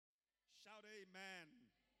Amen.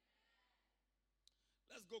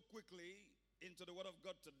 Let's go quickly into the Word of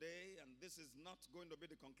God today, and this is not going to be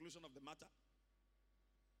the conclusion of the matter.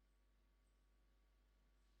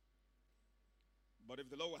 But if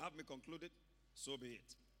the Lord will have me conclude it, so be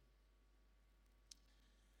it.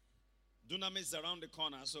 Dunamis is around the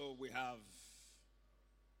corner, so we have,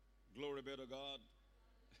 glory be to God,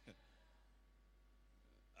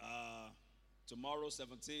 tomorrow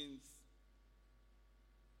 17th,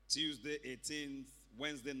 Tuesday 18th,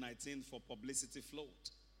 Wednesday 19th for publicity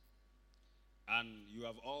float. And you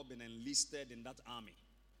have all been enlisted in that army.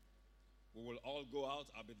 We will all go out.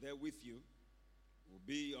 I'll be there with you. We'll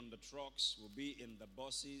be on the trucks. We'll be in the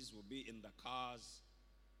buses. We'll be in the cars.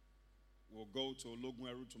 We'll go to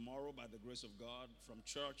Ologweru tomorrow by the grace of God. From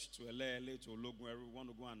church to Elele to Ologweru. We want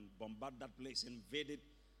to go and bombard that place, invade it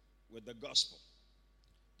with the gospel.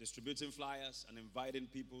 Distributing flyers and inviting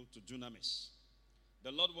people to Dunamis.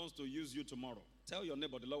 The Lord wants to use you tomorrow. Tell your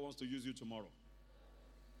neighbor, the Lord wants to use you tomorrow.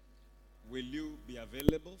 Will you be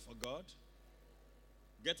available for God?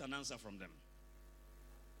 Get an answer from them.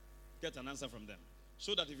 Get an answer from them.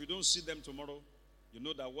 So that if you don't see them tomorrow, you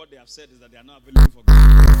know that what they have said is that they are not available for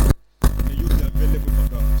God. May you be available for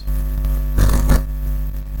God.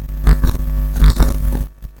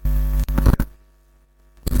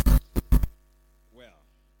 Well,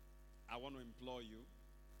 I want to implore you.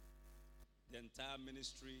 The entire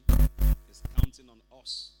ministry is counting on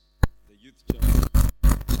us, the youth church,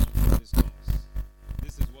 for this cause.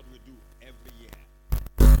 This is what we do every year.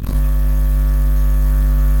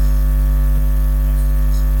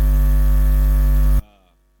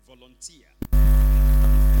 Volunteer.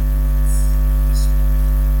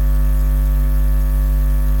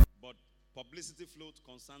 But publicity float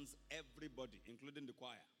concerns everybody, including the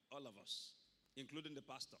choir, all of us, including the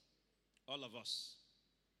pastor, all of us.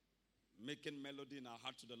 Making melody in our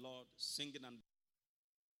heart to the Lord, singing and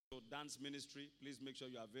so dance ministry. Please make sure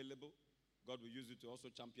you are available. God will use you to also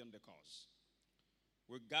champion the cause.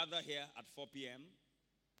 We gather here at 4 p.m.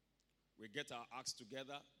 We get our acts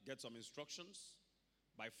together, get some instructions.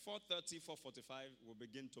 By 4:30, 4:45, we'll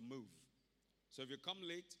begin to move. So if you come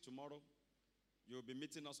late tomorrow, you'll be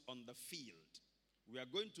meeting us on the field. We are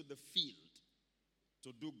going to the field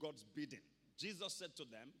to do God's bidding. Jesus said to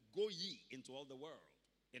them, "Go ye into all the world,"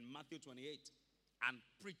 in Matthew 28, and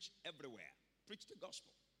preach everywhere. Preach the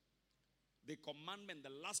gospel. The commandment, the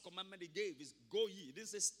last commandment he gave is go ye. He didn't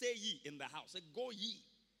say stay ye in the house. He said go ye.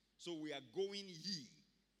 So we are going ye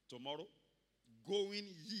tomorrow,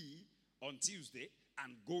 going ye on Tuesday,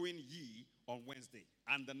 and going ye on Wednesday.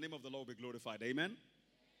 And the name of the Lord will be glorified. Amen?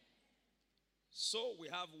 So we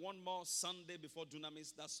have one more Sunday before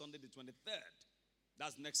Dunamis. That's Sunday the 23rd.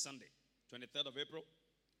 That's next Sunday, 23rd of April.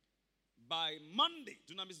 By Monday,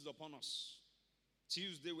 Dunamis is upon us.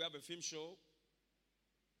 Tuesday, we have a film show.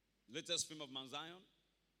 Latest film of Mount Zion.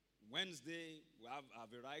 Wednesday, we have a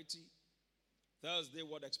variety. Thursday,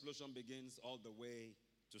 Word Explosion begins all the way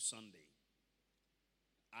to Sunday.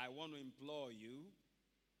 I want to implore you,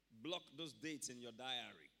 block those dates in your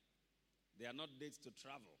diary. They are not dates to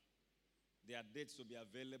travel. They are dates to be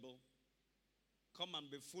available. Come and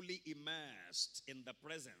be fully immersed in the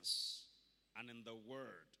presence and in the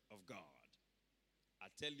Word of God. I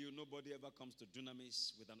tell you, nobody ever comes to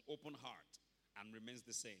Dunamis with an open heart and remains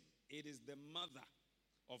the same. It is the mother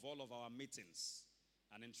of all of our meetings.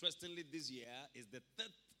 And interestingly, this year is the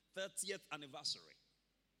 30th anniversary.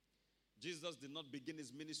 Jesus did not begin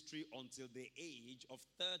his ministry until the age of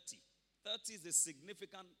 30. 30 is a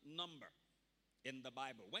significant number in the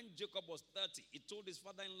Bible. When Jacob was 30, he told his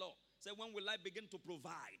father-in-law, said, "When will I begin to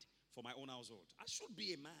provide for my own household? I should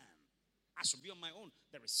be a man. I should be on my own."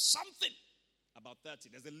 There is something about 30.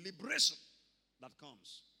 There's a liberation that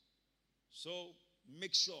comes. So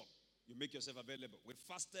make sure you make yourself available. We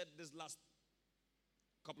fasted this last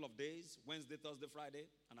couple of days, Wednesday, Thursday, Friday,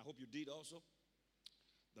 and I hope you did also.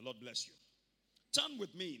 The Lord bless you. Turn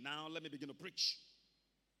with me now. Let me begin to preach.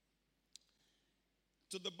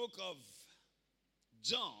 To the book of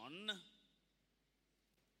John.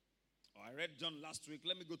 I read John last week.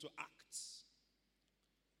 Let me go to Acts.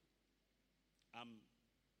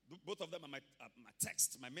 Both of them are my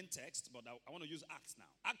text, my main text, but I want to use Acts now.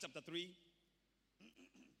 Acts chapter 3.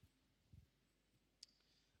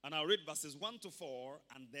 And I'll read verses 1 to 4,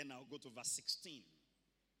 and then I'll go to verse 16.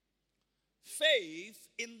 Faith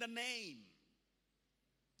in the name.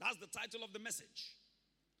 That's the title of the message.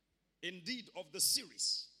 Indeed, of the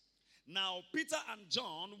series. Now, Peter and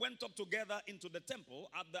John went up together into the temple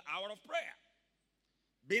at the hour of prayer,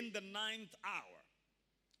 being the 9th hour.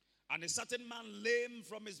 And a certain man lame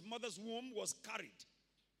from his mother's womb was carried,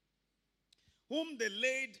 whom they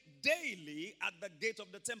laid daily at the gate of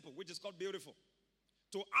the temple, which is called Beautiful,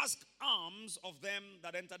 to ask alms of them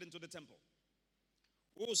that entered into the temple.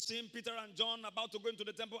 Who seeing Peter and John about to go into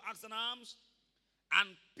the temple, asked an alms? And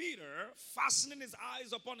Peter, fastening his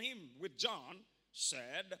eyes upon him with John,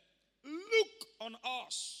 said, Look on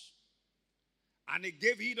us. And he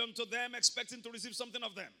gave heed unto them, expecting to receive something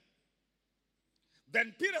of them.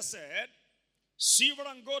 Then Peter said, Silver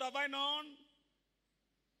and gold have I none,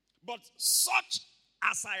 but such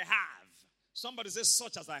as I have. Somebody says,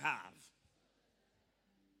 such as I have.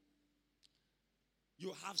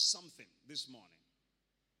 You have something this morning.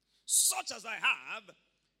 Such as I have,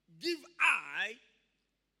 give I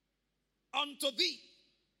unto thee.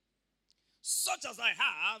 Such as I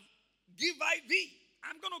have, give I thee.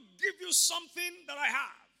 I'm going to give you something that I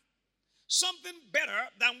have. Something better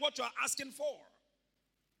than what you are asking for.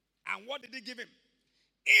 And what did he give him?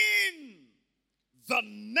 In the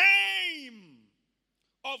name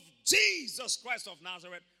of Jesus Christ of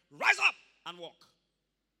Nazareth, rise up and walk.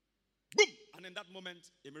 Boom! And in that moment,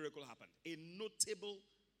 a miracle happened. A notable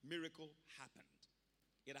miracle happened.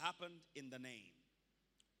 It happened in the name.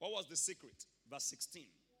 What was the secret? Verse 16.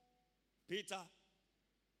 Peter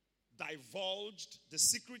divulged the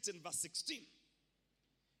secret in verse 16.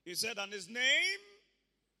 He said, and his name,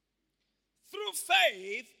 through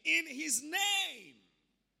faith in his name,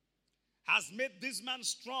 has made this man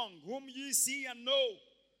strong, whom ye see and know.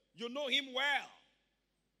 You know him well.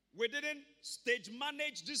 We didn't stage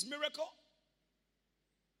manage this miracle.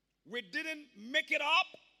 We didn't make it up.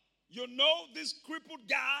 You know this crippled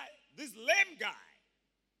guy, this lame guy.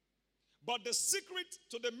 But the secret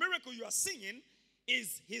to the miracle you are seeing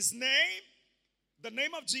is his name, the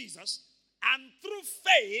name of Jesus, and through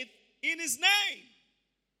faith in his name.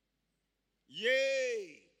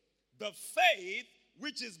 Yea, the faith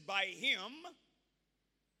which is by him,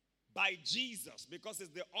 by Jesus, because he's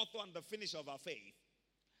the author and the finisher of our faith,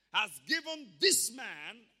 has given this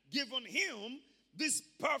man, given him this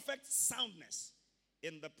perfect soundness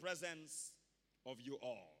in the presence of you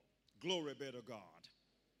all. Glory be to God.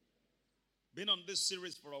 Been on this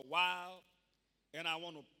series for a while, and I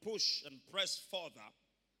want to push and press further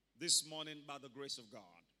this morning by the grace of God.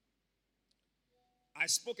 I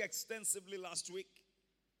spoke extensively last week,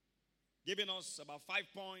 giving us about 5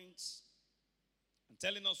 points and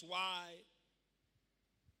telling us why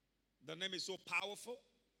the name is so powerful.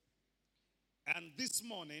 And this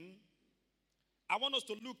morning, I want us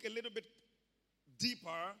to look a little bit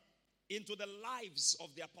deeper into the lives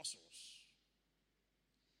of the apostles.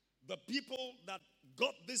 The people that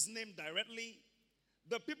got this name directly,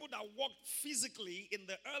 the people that walked physically in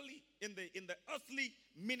the earthly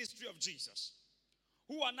ministry of Jesus,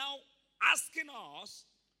 who are now asking us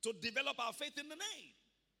to develop our faith in the name.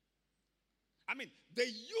 I mean, they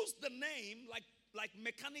use the name like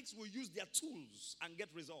mechanics will use their tools and get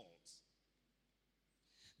results.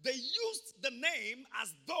 They used the name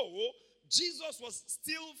as though Jesus was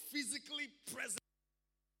still physically present.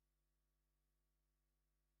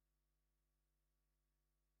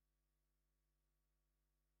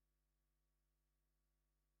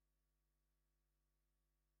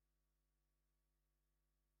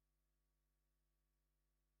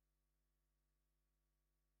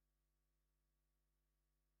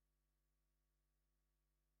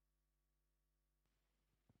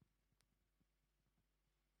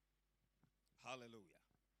 Hallelujah.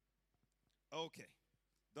 Okay.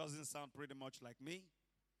 Doesn't sound pretty much like me.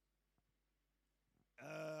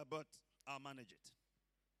 But I'll manage it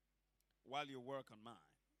while you work on mine.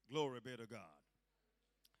 Glory be to God.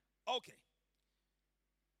 Okay.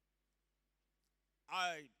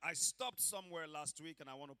 I stopped somewhere last week and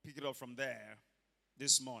I want to pick it up from there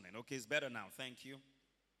this morning. Okay, it's better now. Thank you.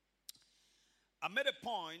 I made a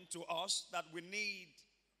point to us that we need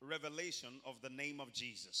revelation of the name of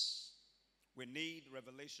Jesus. We need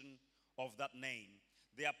revelation of that name.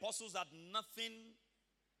 The apostles had nothing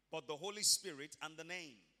but the Holy Spirit and the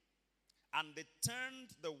name. And they turned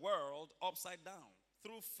the world upside down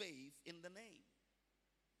through faith in the name.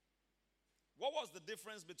 What was the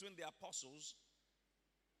difference between the apostles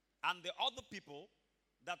and the other people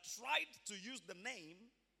that tried to use the name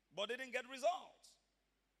but didn't get results?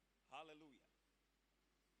 Hallelujah.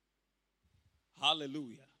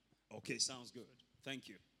 Hallelujah. Okay, sounds good. Thank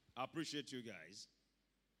you. I appreciate you guys.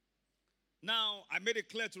 Now, I made it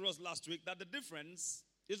clear to us last week that the difference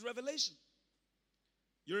is revelation.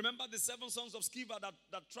 You remember the 7 sons of Sceva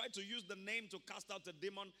that tried to use the name to cast out a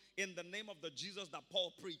demon in the name of the Jesus that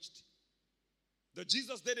Paul preached. The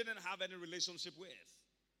Jesus they didn't have any relationship with.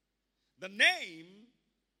 The name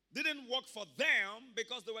didn't work for them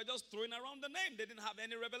because they were just throwing around the name. They didn't have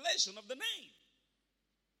any revelation of the name.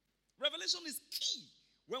 Revelation is key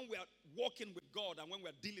when we are walking with God and when we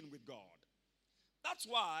are dealing with God. That's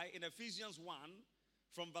why in Ephesians 1,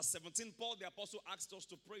 from verse 17, Paul the apostle asked us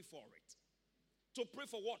to pray for it. To pray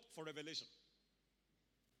for what? For revelation.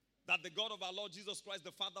 That the God of our Lord Jesus Christ,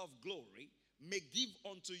 the Father of glory, may give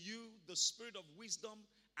unto you the spirit of wisdom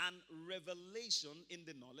and revelation in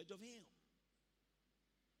the knowledge of him.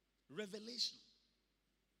 Revelation.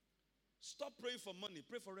 Stop praying for money.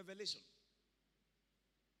 Pray for revelation.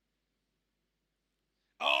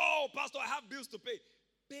 Oh, pastor, I have bills to pay.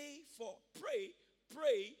 Pray for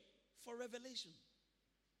revelation.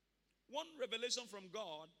 One revelation from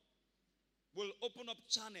God will open up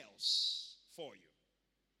channels for you.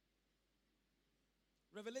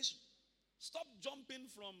 Revelation. Stop jumping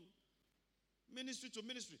from ministry to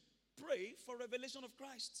ministry. Pray for revelation of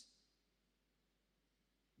Christ.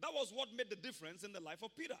 That was what made the difference in the life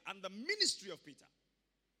of Peter and the ministry of Peter.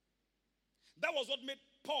 That was what made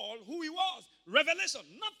Paul who he was. Revelation.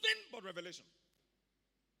 Nothing but revelation.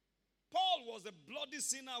 Paul was a bloody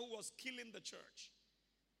sinner who was killing the church.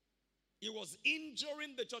 He was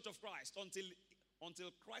injuring the church of Christ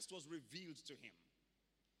until Christ was revealed to him.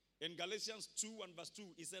 In Galatians 2 and verse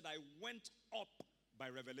 2, he said, I went up by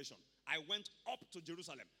revelation. I went up to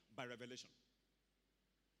Jerusalem by revelation.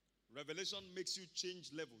 Revelation makes you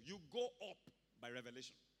change level. You go up by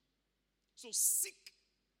revelation. So seek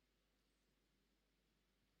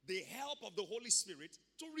the help of the Holy Spirit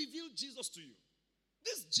to reveal Jesus to you.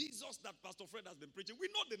 This Jesus that Pastor Fred has been preaching, we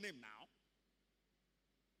know the name now.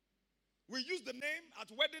 We use the name at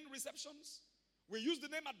wedding receptions. We use the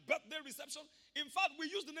name at birthday reception. In fact, we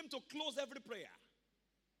use the name to close every prayer.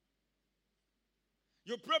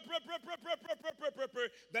 You pray.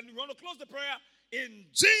 Then you want to close the prayer in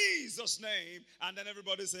Jesus' name. And then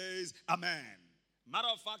everybody says, Amen. Matter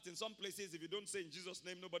of fact, in some places, if you don't say in Jesus'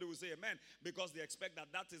 name, nobody will say amen. Because they expect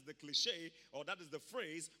that is the cliche or that is the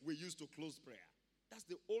phrase we use to close prayer. That's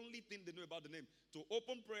the only thing they know about the name. To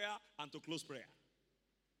open prayer and to close prayer.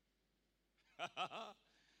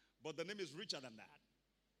 But the name is richer than that.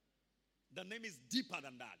 The name is deeper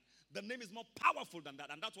than that. The name is more powerful than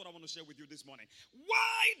that. And that's what I want to share with you this morning.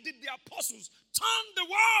 Why did the apostles turn the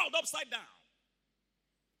world upside down?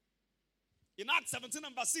 In Acts 17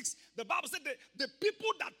 and verse 6, the Bible said the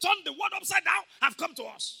people that turned the world upside down have come to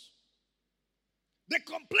us. They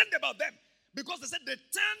complained about them because they said they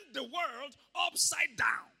turned the world upside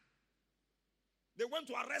down. They went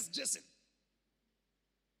to arrest Jason,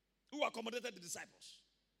 who accommodated the disciples.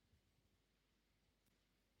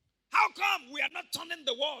 How come we are not turning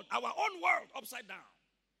the world, our own world, upside down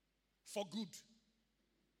for good?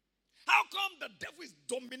 How come the devil is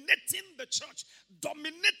dominating the church,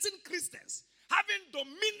 dominating Christians, having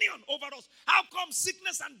dominion over us? How come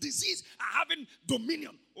sickness and disease are having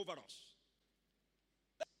dominion over us?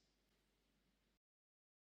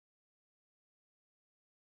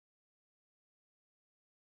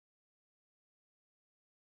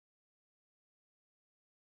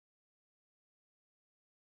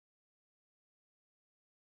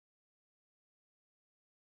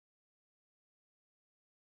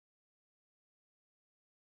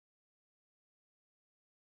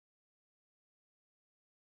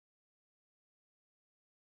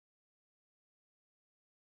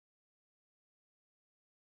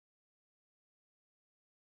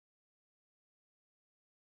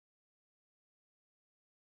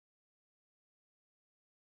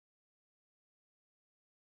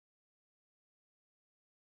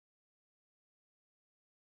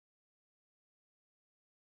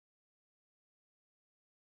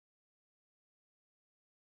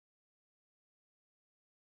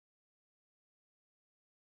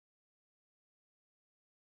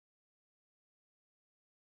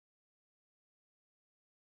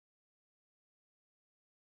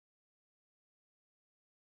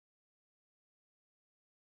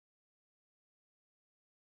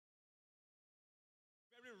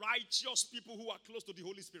 Very righteous people who are close to the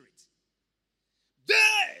Holy Spirit.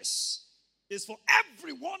 This is for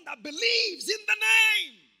everyone that believes in the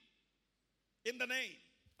name. In the name.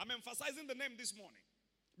 I'm emphasizing the name this morning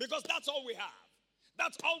because that's all we have.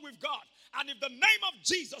 That's all we've got. And if the name of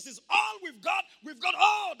Jesus is all we've got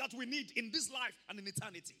all that we need in this life and in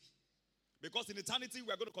eternity. Because in eternity,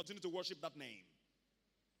 we are going to continue to worship that name.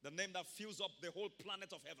 The name that fills up the whole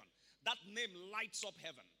planet of heaven. That name lights up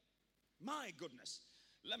heaven. My goodness.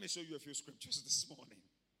 Let me show you a few scriptures this morning.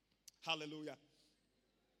 Hallelujah.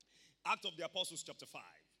 Acts of the Apostles chapter 5.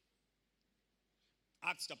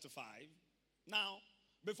 Acts chapter 5. Now,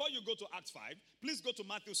 before you go to Acts 5, please go to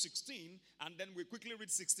Matthew 16 and then we quickly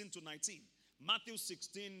read 16 to 19. Matthew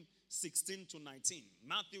 16, 16 to 19.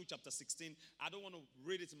 Matthew chapter 16. I don't want to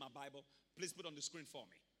read it in my Bible. Please put it on the screen for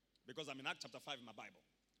me, because I'm in Acts chapter 5 in my Bible.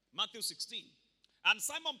 Matthew 16. And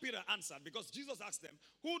Simon Peter answered, because Jesus asked them,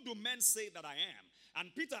 who do men say that I am?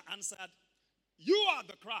 And Peter answered, you are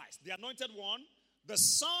the Christ, the anointed one, the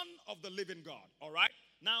Son of the living God. All right?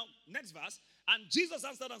 Now, next verse. And Jesus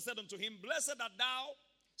answered and said unto him, blessed art thou,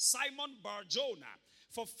 Simon Bar-Jonah,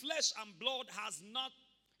 for flesh and blood has not,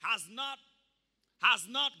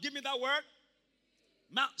 give me that word.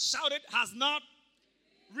 Now, shout it, has not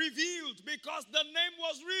revealed, because the name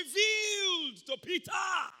was revealed to Peter.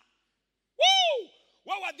 Woo!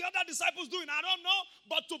 What were the other disciples doing? I don't know.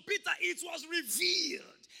 But to Peter, it was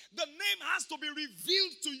revealed. The name has to be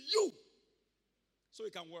revealed to you so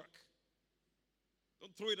it can work.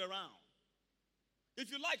 Don't throw it around. If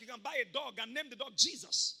you like, you can buy a dog and name the dog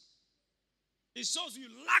Jesus. It shows you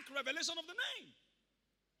lack revelation of the name.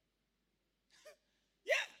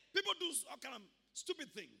 Yeah, people do all kind of stupid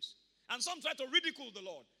things. And some try to ridicule the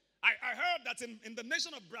Lord. I heard that in the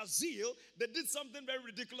nation of Brazil, they did something very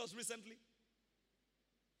ridiculous recently.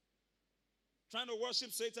 Trying to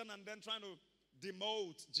worship Satan and then trying to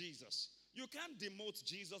demote Jesus. You can't demote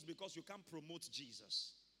Jesus because you can't promote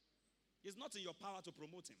Jesus. It's not in your power to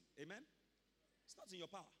promote him. Amen? It's not in your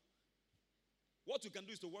power. What you can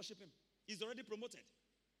do is to worship him. He's already promoted.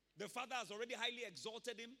 The Father has already highly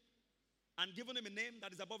exalted him and given him a name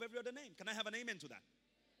that is above every other name. Can I have an amen to that?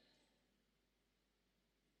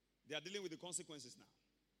 They are dealing with the consequences now.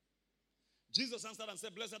 Jesus answered and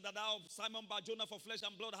said, blessed art thou, Simon Bar-Jonah, for flesh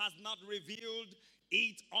and blood has not revealed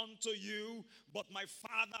it unto you, but my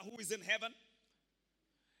Father who is in heaven.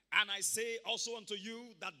 And I say also unto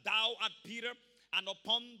you that thou art Peter, and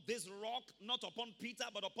upon this rock, not upon Peter,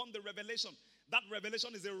 but upon the revelation. That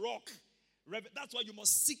revelation is a rock. That's why you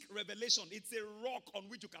must seek revelation. It's a rock on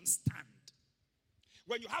which you can stand.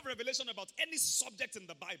 When you have revelation about any subject in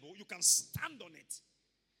the Bible, you can stand on it.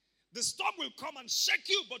 The storm will come and shake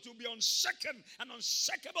you, but you'll be unshaken and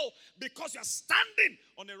unshakable because you're standing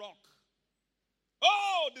on a rock.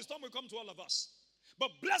 Oh, the storm will come to all of us.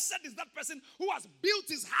 But blessed is that person who has built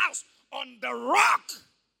his house on the rock.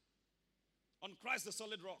 On Christ, the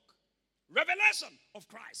solid rock. Revelation of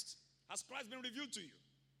Christ. Has Christ been revealed to you?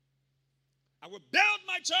 I will build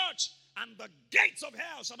my church, and the gates of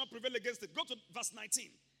hell shall not prevail against it. Go to verse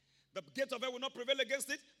 19. The gate of hell will not prevail against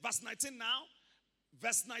it. Verse 19 now.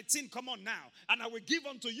 Verse 19, come on now. And I will give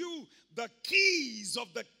unto you the keys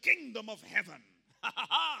of the kingdom of heaven.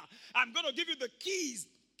 I'm going to give you the keys.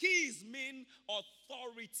 Keys mean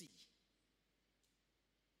authority.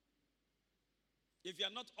 If you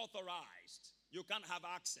are not authorized, you can't have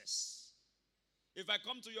access. If I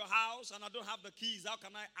come to your house and I don't have the keys, how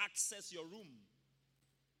can I access your room?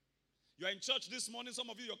 You are in church this morning, some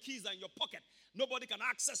of you, your keys are in your pocket. Nobody can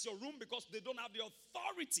access your room because they don't have the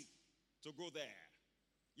authority to go there.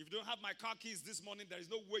 If you don't have my car keys this morning, there is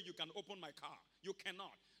no way you can open my car. You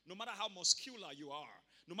cannot. No matter how muscular you are,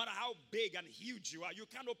 no matter how big and huge you are, you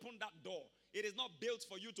can't open that door. It is not built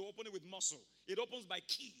for you to open it with muscle. It opens by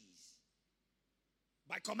keys,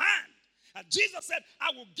 by command. And Jesus said,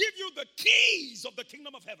 I will give you the keys of the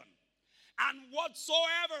kingdom of heaven. And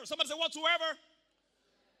whatsoever, somebody say whatsoever,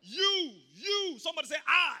 somebody say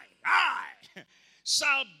I,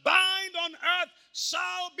 shall bind on earth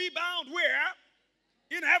shall be bound where?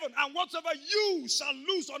 In heaven. And whatsoever you shall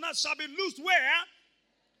loose on earth shall be loosed where?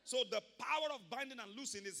 So the power of binding and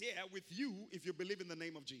loosing is here with you if you believe in the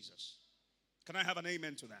name of Jesus. Can I have an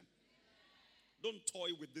amen to that? Don't toy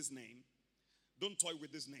with this name. Don't toy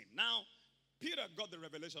with this name. Now, Peter got the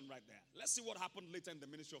revelation right there. Let's see what happened later in the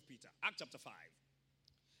ministry of Peter. Acts chapter 5.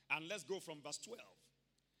 And let's go from verse 12.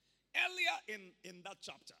 Earlier in that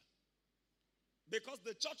chapter, because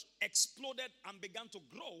the church exploded and began to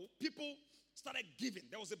grow, people started giving.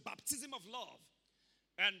 There was a baptism of love.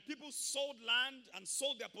 And people sold land and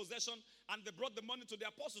sold their possession, and they brought the money to the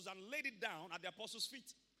apostles and laid it down at the apostles'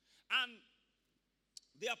 feet. And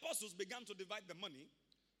the apostles began to divide the money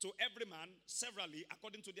to every man severally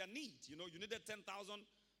according to their need. You know, you needed $10,000,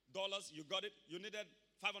 you got it. You needed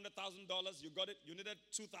 $500,000, you got it. You needed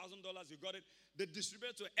 $2,000, you got it. They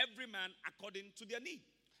distributed to every man according to their need.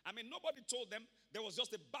 I mean, nobody told them. There was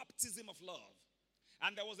just a baptism of love.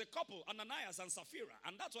 And there was a couple, Ananias and Sapphira.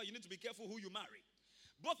 And that's why you need to be careful who you marry.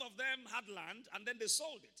 Both of them had land, and then they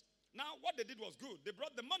sold it. Now, what they did was good. They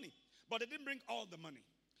brought the money, but they didn't bring all the money.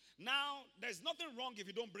 Now, there's nothing wrong if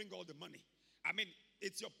you don't bring all the money. I mean,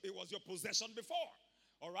 it was your possession before,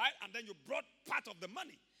 all right? And then you brought part of the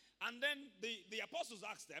money. And then the apostles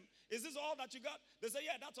asked them, is this all that you got? They said,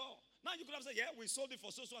 yeah, that's all. Now you could have said, yeah, we sold it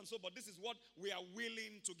for so and so, but this is what we are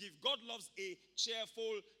willing to give. God loves a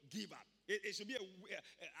cheerful giver. It should be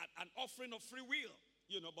an offering of free will.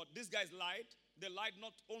 But these guys lied. They lied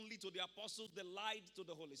not only to the apostles, they lied to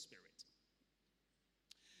the Holy Spirit.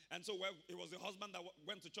 And so it was the husband that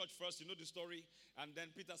went to church first. You know the story. And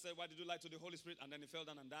then Peter said, why did you lie to the Holy Spirit? And then he fell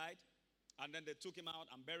down and died. And then they took him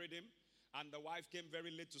out and buried him. And the wife came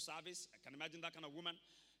very late to service. I can imagine that kind of woman.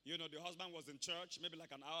 The husband was in church, maybe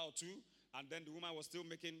like an hour or two. And then the woman was still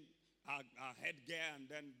making her headgear and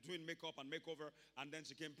then doing makeup and makeover. And then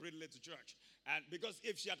she came pretty late to church. And because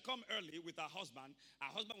if she had come early with her husband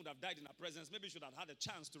would have died in her presence. Maybe she would have had a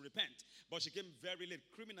chance to repent. But she came very late,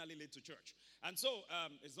 criminally late to church. And so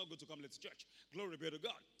it's not good to come late to church. Glory be to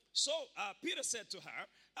God. So Peter said to her,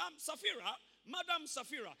 Sapphira, Madam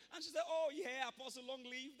Sapphira. And she said, oh yeah, Apostle, long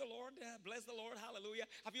live the Lord. Bless the Lord. Hallelujah.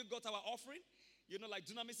 Have you got our offering? Like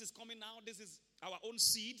Dunamis is coming now. This is our own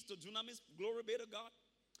seed to Dunamis. Glory be to God.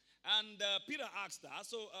 And Peter asked her,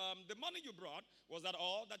 so the money you brought, was that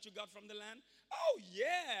all that you got from the land? Oh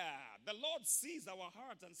yeah, the Lord sees our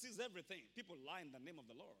hearts and sees everything. People lie in the name of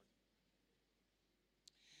the Lord.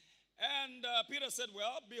 And Peter said,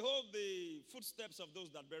 well, behold the footsteps of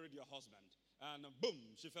those that buried your husband. And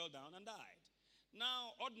boom, she fell down and died.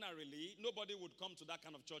 Now, ordinarily, nobody would come to that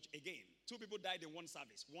kind of church again. 2 people died in one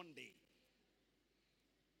service, one day.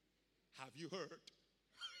 Have you heard?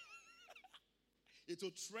 It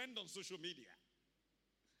will trend on social media.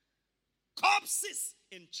 Corpses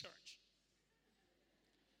in church.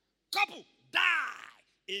 Couple die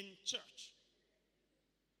in church.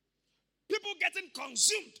 People getting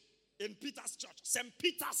consumed in Peter's church, St.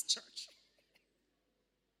 Peter's church.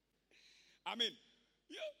 I mean,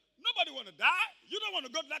 nobody want to die. You don't want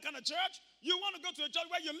to go to that kind of church. You want to go to a church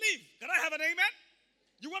where you live. Can I have an amen?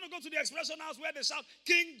 You want to go to the expression house where they shout,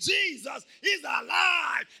 King Jesus is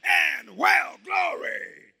alive and well,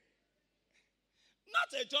 glory.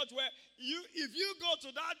 Not a church where if you go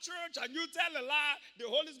to that church and you tell a lie, the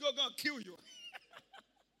Holy Spirit going to kill you.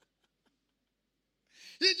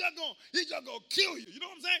 He's just going to kill you. You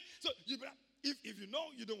know what I'm saying? So if you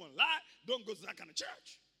know you don't want to lie, don't go to that kind of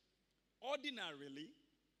church. Ordinarily,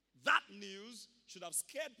 that news should have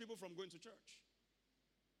scared people from going to church.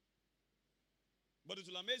 But it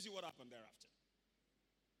will amaze you what happened thereafter.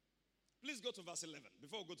 Please go to verse 11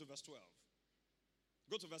 before we go to verse 12.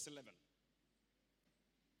 Go to verse 11.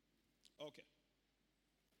 Okay.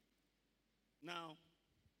 Now,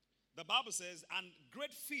 the Bible says, and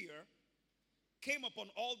great fear came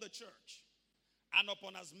upon all the church and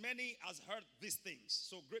upon as many as heard these things.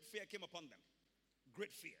 So great fear came upon them.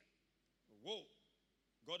 Great fear. Whoa.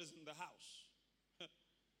 God is in the house.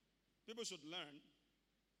 People should learn.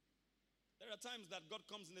 There are times that God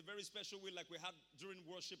comes in a very special way, like we had during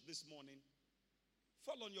worship this morning.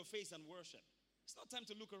 Fall on your face and worship. It's not time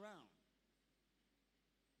to look around.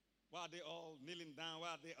 Why are they all kneeling down?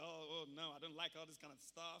 Why are they all, oh no, I don't like all this kind of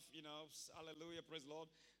stuff. Hallelujah, praise the Lord.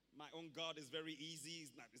 My own God is very easy.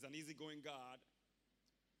 He's an easygoing God.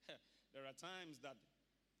 There are times that,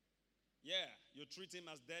 you treat him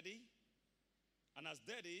as daddy. And as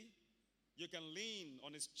daddy, you can lean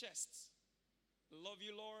on his chest. Love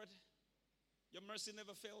you, Lord. Your mercy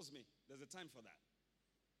never fails me. There's a time for that.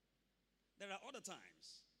 There are other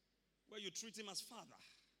times where you treat him as father.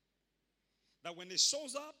 That when he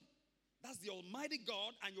shows up, that's the Almighty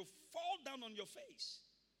God, and you fall down on your face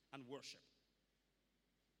and worship.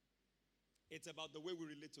 It's about the way we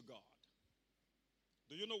relate to God.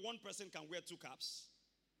 Do you know one person can wear 2 caps?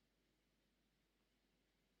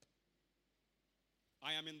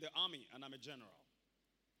 I am in the army and I'm a general.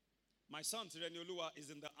 My son, Tireniolua, is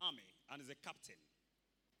in the army and is a captain.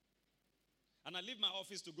 And I leave my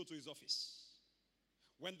office to go to his office.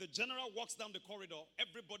 When the general walks down the corridor,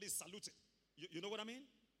 everybody's saluting. You know what I mean?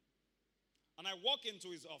 And I walk into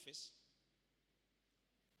his office.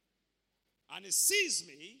 And he sees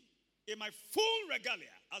me in my full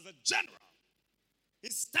regalia as a general. He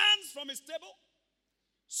stands from his table,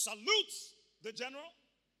 salutes the general,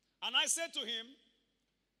 and I said to him,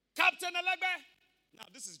 Captain Elegbe. Now,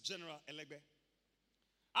 this is General Elegbe.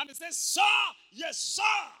 And he says, sir, yes, sir.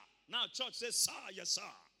 Now, church says, sir, yes,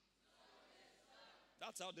 sir.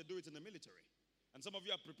 That's how they do it in the military. And some of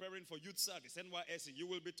you are preparing for youth service, NYSC. You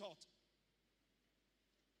will be taught.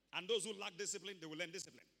 And those who lack discipline, they will learn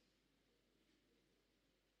discipline.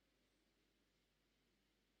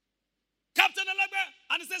 Captain Elegbe.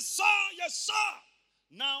 And he says, sir, yes, sir.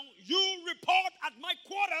 Now, you report at my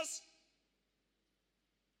quarters.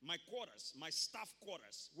 My quarters, my staff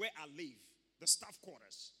quarters, where I live, the staff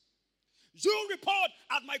quarters. You report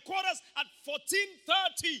at my quarters at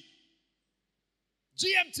 14:30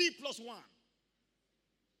 GMT plus 1.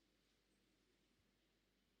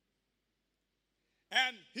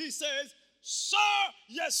 And he says, sir,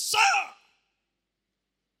 yes, sir.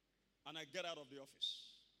 And I get out of the office.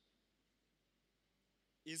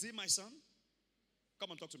 Is he my son?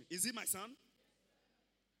 Come on, talk to me. Is he my son?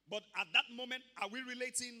 But at that moment, are we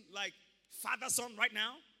relating like father-son right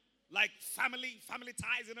now? Like family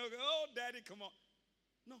ties, oh, daddy, come on.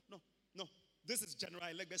 No. This is General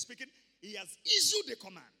Elegbe speaking. He has issued a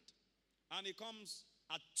command. And he comes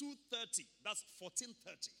at 2:30. That's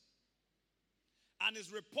 14:30. And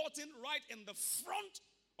is reporting right in the front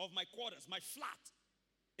of my quarters, my flat,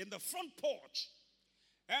 in the front porch.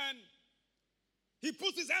 And he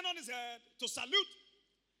puts his hand on his head to salute.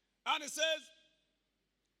 And he says,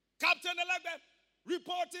 Captain Elegbe,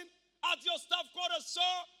 reporting at your staff quarters,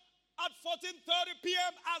 sir, at 14:30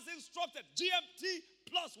 p.m. as instructed. GMT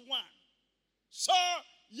plus 1. Sir,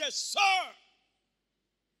 yes, sir.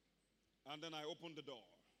 And then I open the door.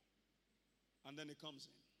 And then he comes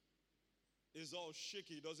in. He's all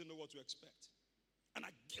shaky. He doesn't know what to expect. And I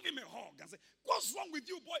give him a hug and say, what's wrong with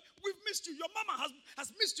you, boy? We've missed you. Your mama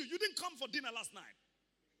has missed you. You didn't come for dinner last night.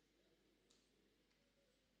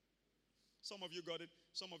 Some of you got it.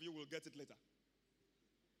 Some of you will get it later.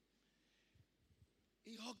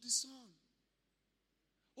 He hugged his son.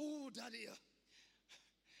 Oh, daddy.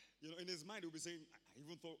 In his mind, he'll be saying, I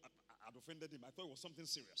even thought I'd offended him. I thought it was something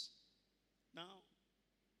serious. Now,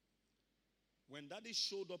 when daddy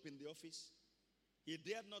showed up in the office, he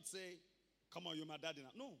dared not say, come on, you're my daddy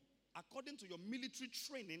now. No. According to your military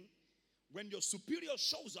training, when your superior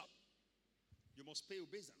shows up, you must pay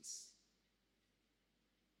obeisance.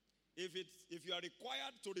 If you are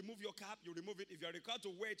required to remove your cap, you remove it. If you are required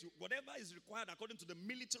to wear it, whatever is required according to the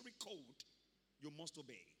military code, you must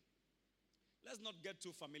obey. Let's not get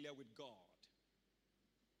too familiar with God.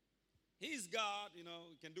 He's God, he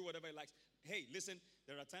can do whatever he likes. Hey, listen,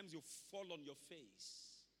 there are times you fall on your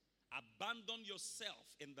face. Abandon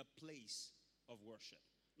yourself in the place of worship.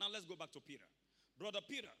 Now let's go back to Peter. Brother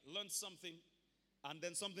Peter learned something, and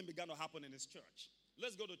then something began to happen in his church.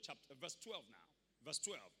 Let's go to verse 12 now. Verse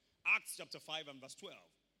 12. Acts chapter 5 and verse 12.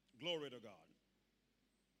 Glory to God.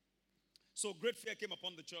 So great fear came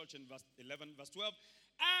upon the church in verse 11, verse 12.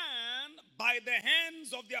 And by the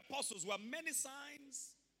hands of the apostles were many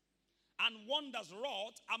signs and wonders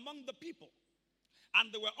wrought among the people.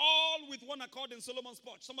 And they were all with one accord in Solomon's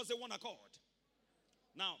porch. Someone say one accord.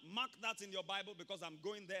 Now, mark that in your Bible because I'm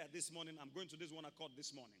going there this morning. I'm going to this one accord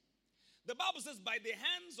this morning. The Bible says, by the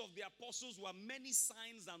hands of the apostles were many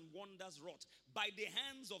signs and wonders wrought. By the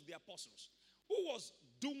hands of the apostles. Who was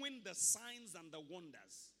doing the signs and the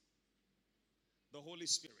wonders? The Holy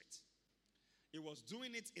Spirit. He was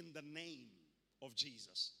doing it in the name of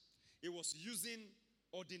Jesus. He was using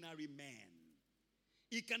ordinary men.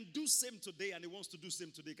 He can do same today and he wants to do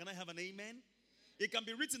same today. Can I have an amen? It can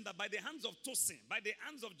be written that by the hands of Tosin, by the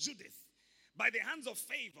hands of Judith, by the hands of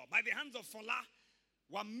Favor, by the hands of Fola,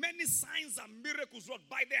 were many signs and miracles wrought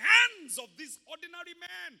by the hands of these ordinary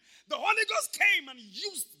men. The Holy Ghost came and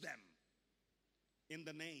used them in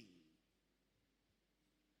the name.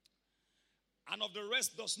 And of the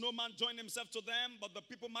rest does no man join himself to them, but the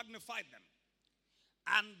people magnified them.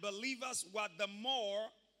 And believers were the more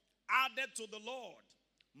added to the Lord.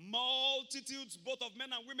 Multitudes both of men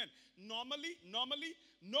and women. Normally,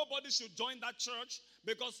 nobody should join that church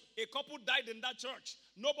because a couple died in that church.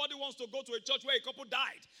 Nobody wants to go to a church where a couple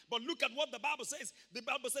died. But look at what the Bible says. The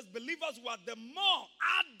Bible says believers were the more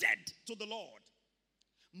added to the Lord.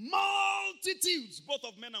 Multitudes both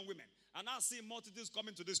of men and women. And I see multitudes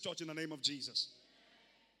coming to this church in the name of Jesus.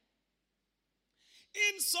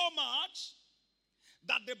 In so much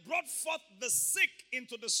that they brought forth the sick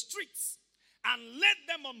into the streets and laid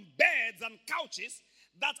them on beds and couches,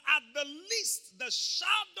 that at the least the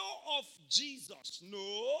shadow of Jesus,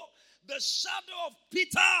 the shadow of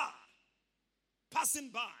Peter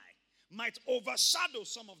passing by might overshadow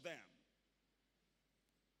some of them.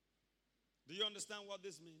 Do you understand what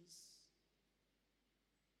this means?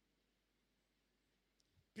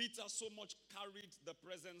 Peter so much carried the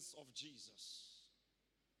presence of Jesus.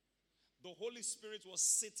 The Holy Spirit was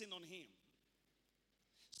sitting on him.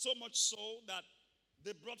 So much so that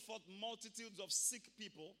they brought forth multitudes of sick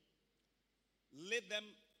people, laid them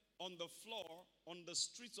on the floor on the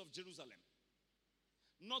streets of Jerusalem.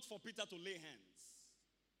 Not for Peter to lay hands.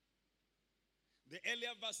 The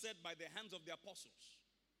earlier verse said, by the hands of the apostles,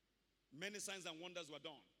 many signs and wonders were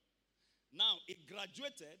done. Now, it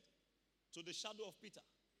graduated to the shadow of Peter.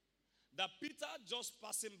 That Peter just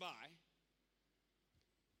passing by,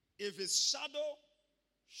 if his shadow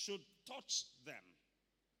should touch them,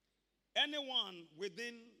 anyone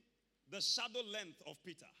within the shadow length of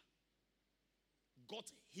Peter got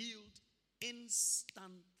healed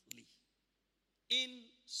instantly.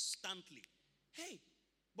 Instantly. Hey,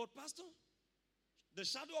 but Pastor, the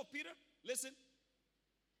shadow of Peter, listen,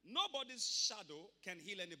 nobody's shadow can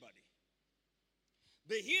heal anybody.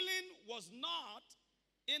 The healing was not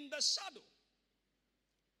in the shadow.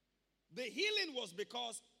 The healing was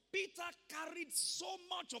because Peter carried so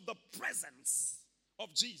much of the presence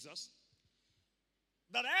of Jesus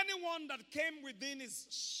that anyone that came within his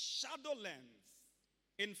shadow length,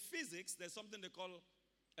 in physics, there's something they call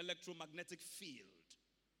electromagnetic field.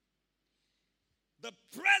 The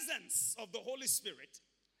presence of the Holy Spirit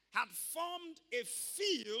had formed a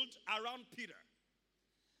field around Peter.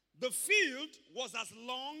 The field was as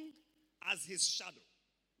long as his shadow.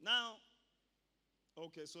 Now,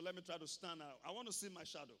 okay, so let me try to stand out. I want to see my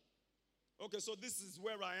shadow. Okay, so this is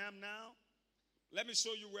where I am now. Let me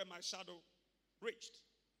show you where my shadow reached.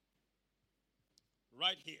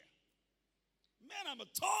 Right here. Man, I'm a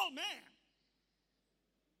tall man.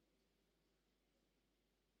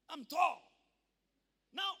 I'm tall.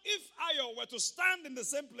 Now, if Ayo were to stand in the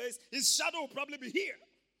same place, his shadow would probably be here.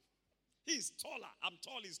 He's taller. I'm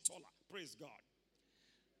tall, he's taller. Praise God.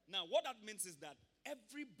 Now, what that means is that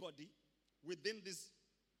everybody within this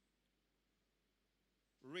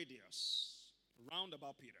radius, round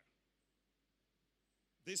about Peter,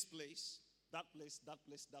 this place, that place, that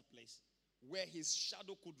place, that place, where his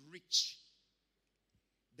shadow could reach,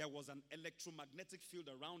 there was an electromagnetic field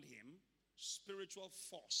around him, spiritual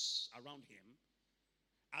force around him.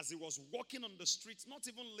 As he was walking on the streets, not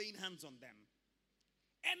even laying hands on them,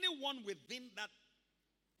 anyone within that,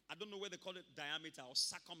 I don't know where they call it, diameter or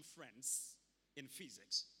circumference in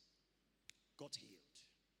physics, got healed.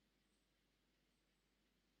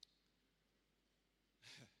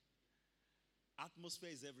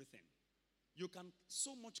 Atmosphere is everything. You can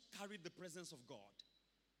so much carry the presence of God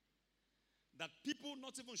that people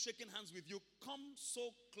not even shaking hands with you come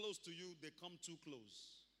so close to you, they come too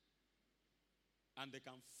close. And they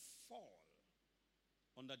can fall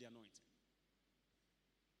under the anointing.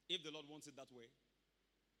 If the Lord wants it that way.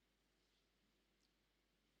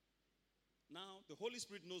 Now, the Holy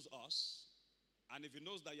Spirit knows us. And if he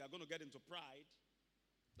knows that you are going to get into pride,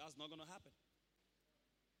 that's not going to happen.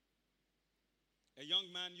 A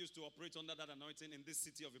young man used to operate under that anointing in this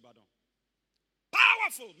city of Ibadan.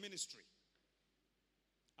 Powerful ministry.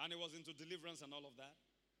 And he was into deliverance and all of that.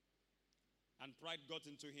 And pride got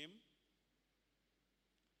into him.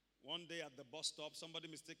 One day at the bus stop, somebody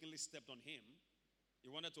mistakenly stepped on him. He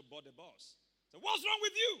wanted to board the bus. He said, "What's wrong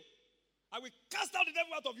with you? I will cast out the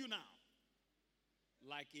devil out of you now."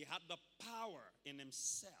 Like he had the power in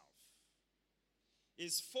himself.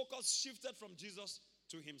 His focus shifted from Jesus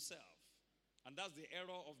to himself. And that's the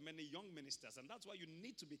error of many young ministers. And that's why you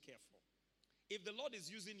need to be careful. If the Lord is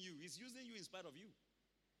using you, he's using you in spite of you.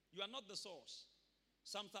 You are not the source.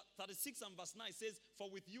 Psalm 36 and verse 9 says, "For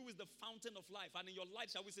with you is the fountain of life, and in your light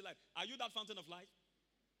shall we see light." Are you that fountain of life?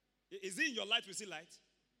 Is it in your light we see light?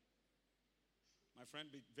 My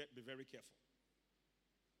friend, be very careful.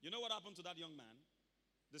 You know what happened to that young man?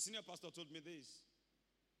 The senior pastor told me this.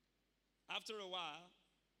 After a while,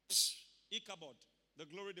 Ichabod, the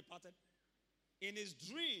glory departed. In his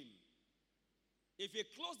dream, if he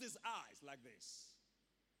closed his eyes like this,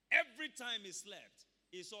 every time he slept,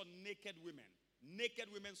 he saw naked women.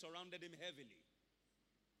 Naked women surrounded him heavily.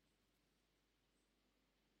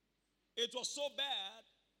 It was so bad,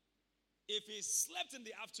 if he slept in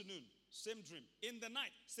the afternoon, same dream. In the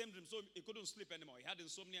night, same dream. So he couldn't sleep anymore. He had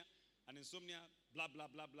insomnia, and insomnia, blah, blah,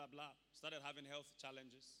 blah, blah, blah. Started having health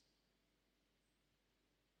challenges.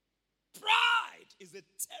 Pride is a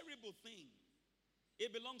terrible thing.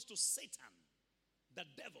 It belongs to Satan, the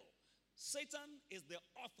devil. Satan is the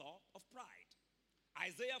author of pride.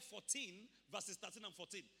 Isaiah 14, verses 13 and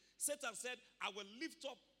 14. Satan said, "I will lift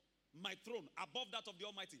up my throne above that of the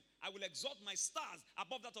Almighty. I will exalt my stars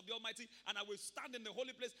above that of the Almighty, and I will stand in the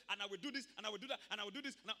holy place, and I will do this, and I will do that, and I will do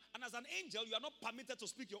this." And as an angel, you are not permitted to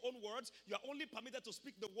speak your own words. You are only permitted to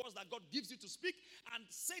speak the words that God gives you to speak.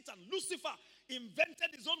 And Satan, Lucifer,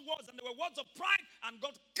 invented his own words, and they were words of pride, and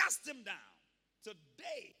God cast him down.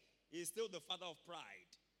 Today, he is still the father of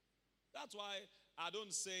pride. That's why I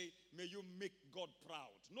don't say, "May you make God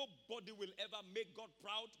proud." Nobody will ever make God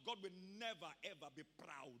proud. God will never, ever be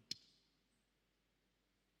proud.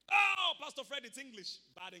 Oh, Pastor Fred, it's English.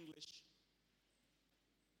 Bad English.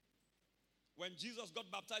 When Jesus got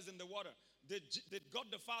baptized in the water, did God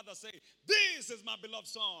the Father say, "This is my beloved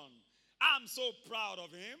Son. I'm so proud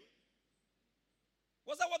of him"?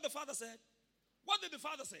 Was that what the father said? What did the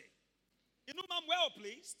father say? You know, I'm well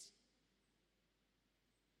pleased.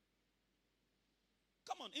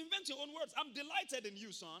 Come on, invent your own words. I'm delighted in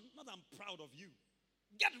you, son. Not I'm proud of you.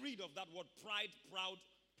 Get rid of that word pride, proud,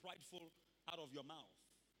 prideful out of your mouth.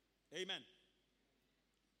 Amen.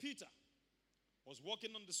 Peter was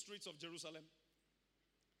walking on the streets of Jerusalem,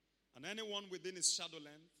 and anyone within his shadow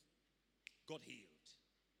length got healed.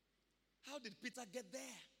 How did Peter get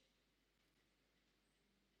there?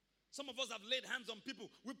 Some of us have laid hands on people.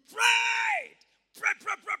 We prayed, pray,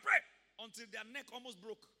 until their neck almost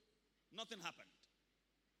broke. Nothing happened.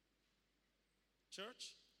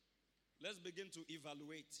 Church, let's begin to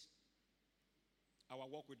evaluate our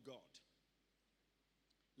walk with God.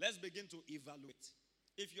 Let's begin to evaluate.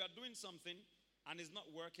 If you are doing something and it's not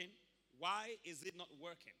working, why is it not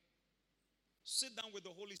working? Sit down with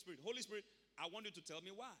the Holy Spirit. Holy Spirit, I want you to tell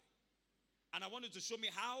me why. And I want you to show me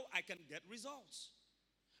how I can get results.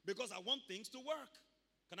 Because I want things to work.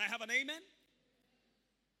 Can I have an amen?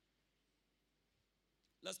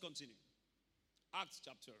 Let's continue. Acts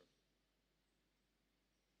chapter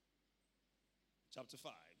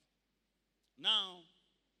 5. Now,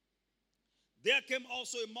 there came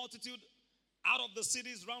also a multitude out of the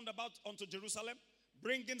cities round about unto Jerusalem,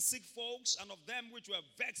 bringing sick folks, and of them which were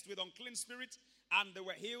vexed with unclean spirits, and they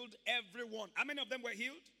were healed, every one. How many of them were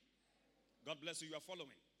healed? God bless you, you are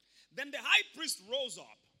following. Then the high priest rose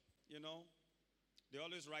up. You know, they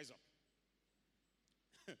always rise up.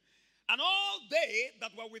 And all they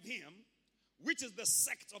that were with him, which is the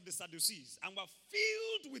sect of the Sadducees, and were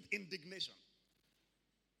filled with indignation,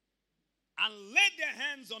 and laid their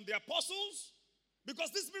hands on the apostles, because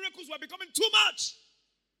these miracles were becoming too much.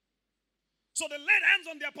 So they laid hands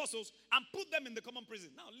on the apostles and put them in the common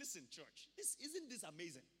prison. Now listen, church, isn't this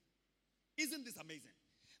amazing? Isn't this amazing?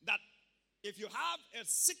 That if you have a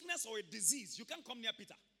sickness or a disease, you can't come near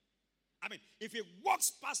Peter. I mean, if he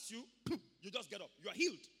walks past you, you just get up. You are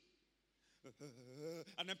healed.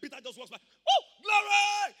 And then Peter just walks by. Oh,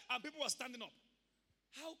 glory! And people were standing up.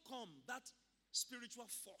 How come that spiritual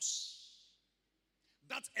force,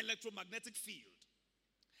 that electromagnetic field,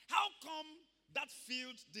 how come that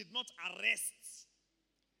field did not arrest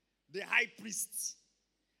the high priests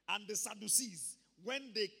and the Sadducees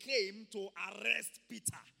when they came to arrest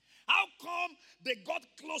Peter? How come they got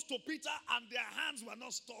close to Peter and their hands were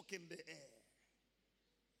not stuck in the air?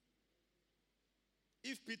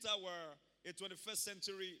 If Peter were a 21st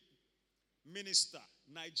century minister,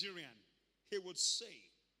 Nigerian, he would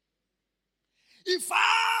say, if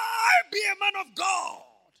I be a man of God,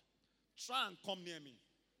 try and come near me.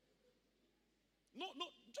 No,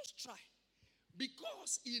 just try.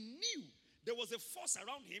 Because he knew there was a force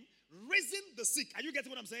around him raising the sick. Are you getting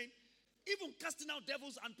what I'm saying? Even casting out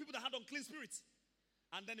devils and people that had unclean spirits.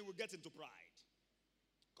 And then he will get into pride.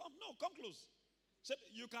 Come close. Said,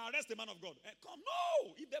 you can arrest a man of God. Come.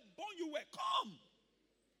 No, if they burn you well, come.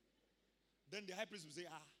 Then the high priest will say,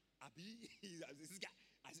 Abi, this guy,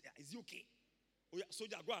 is he okay? Oh yeah,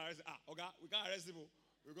 soldier, go and arrest him. Okay, we can't arrest him.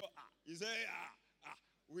 We go, he say,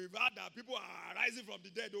 we've heard that people are rising from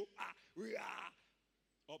the dead. We are.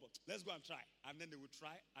 Oh, but let's go and try. And then they will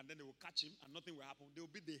try, and then they will catch him, and nothing will happen. They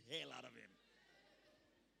will beat the hell out of him.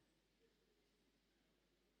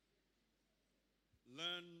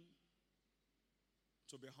 Learn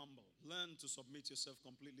to be humble. Learn to submit yourself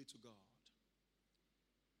completely to God.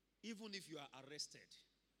 Even if you are arrested,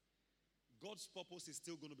 God's purpose is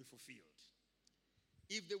still going to be fulfilled.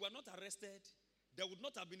 If they were not arrested, there would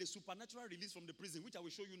not have been a supernatural release from the prison, which I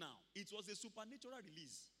will show you now. It was a supernatural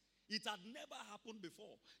release. It had never happened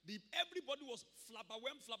before. Everybody was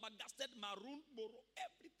flabberwhelmed, flabbergasted, maroon, moro,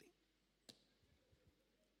 everything.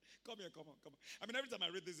 Come here. I mean, every time I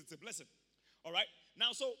read this, it's a blessing. All right?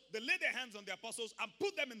 Now, so they laid their hands on the apostles and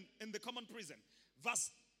put them in the common prison.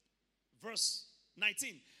 Verse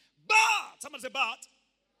 19. But, somebody say, but,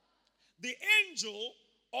 the angel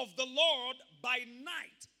of the Lord by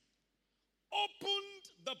night opened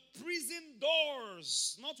the prison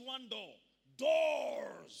doors. Not one door.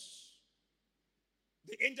 Doors.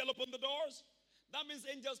 The angel opened the doors. That means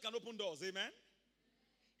angels can open doors. Amen?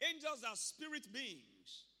 Angels are spirit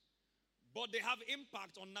beings, but they have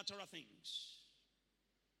impact on natural things.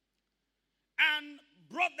 And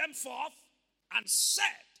brought them forth and said,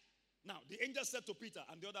 now the angel said to Peter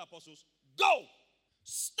and the other apostles, go,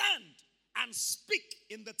 stand and speak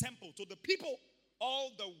in the temple to the people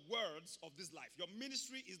all the words of this life. Your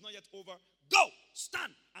ministry is not yet over. Go,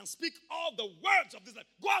 stand and speak all the words of this life.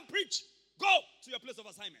 Go and preach. Go to your place of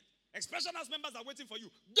assignment. Expression House members are waiting for you.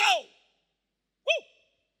 Go. Woo!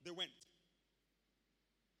 They went.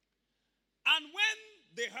 And when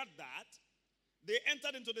they heard that, They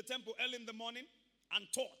entered into the temple early in the morning and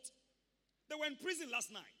taught. They were in prison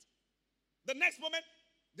last night. The next moment,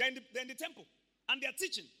 they're in the temple and they're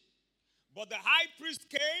teaching. But the high priest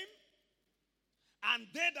came, and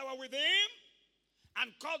they that were with him,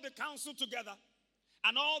 and called the council together,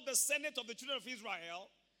 and all the senate of the children of Israel,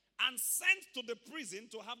 and sent to the prison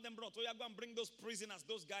to have them brought. Oh, yeah, go and bring those prisoners,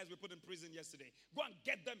 those guys we put in prison yesterday. Go and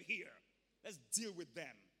get them here. Let's deal with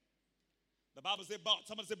them. The Bible says, but.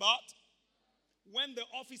 Somebody say, but. When the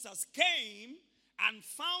officers came and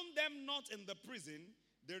found them not in the prison,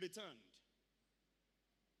 they returned.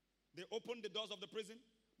 They opened the doors of the prison,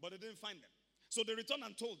 but they didn't find them. So they returned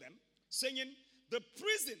and told them, saying, the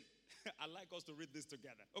prison. I'd like us to read this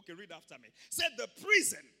together. Okay, read after me. Said, the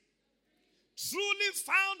prison truly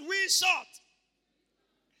found we shut.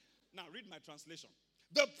 Now read my translation.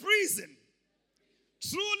 The prison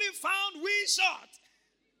truly found we shut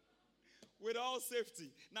with all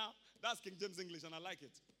safety. Now, that's King James English, and I like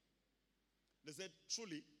it. They said,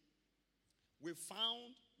 truly, we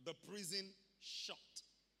found the prison shut.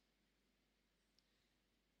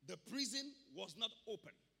 The prison was not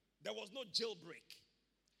open. There was no jailbreak.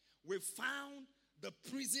 We found the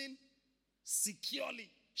prison securely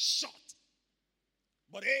shut.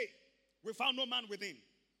 But hey, we found no man within.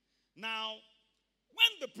 Now,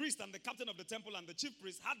 when the priest and the captain of the temple and the chief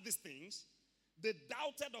priest had these things, they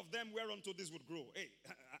doubted of them whereunto this would grow. Hey,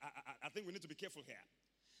 I think we need to be careful here.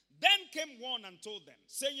 Then came one and told them,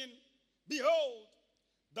 saying, behold,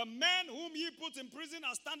 the men whom ye put in prison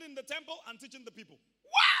are standing in the temple and teaching the people.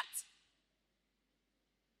 What?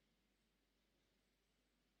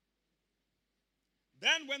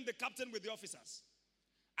 Then went the captain with the officers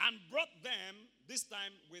and brought them, this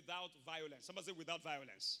time without violence. Somebody say without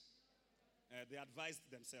violence. They advised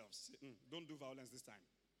themselves, don't do violence this time.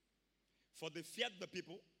 For they feared the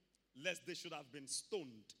people, lest they should have been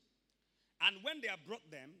stoned. And when they had brought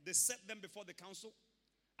them, they set them before the council,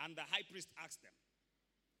 and the high priest asked them.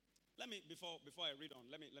 Before I read on,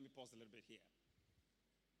 let me pause a little bit here.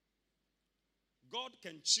 God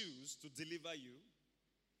can choose to deliver you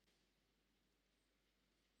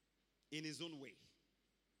in his own way.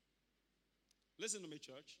 Listen to me,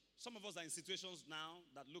 church. Some of us are in situations now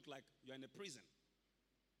that look like you're in a prison.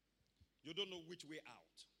 You don't know which way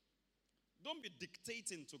out. Don't be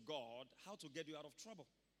dictating to God how to get you out of trouble.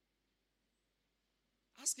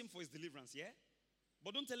 Ask him for his deliverance, yeah?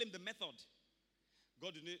 But don't tell him the method.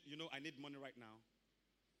 God, I need money right now.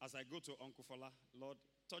 As I go to Uncle Fola, Lord,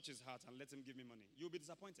 touch his heart and let him give me money. You'll be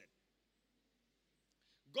disappointed.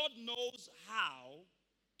 God knows how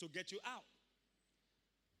to get you out.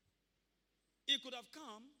 He could have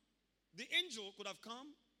come, the angel could have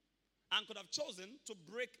come and could have chosen to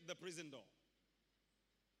break the prison door.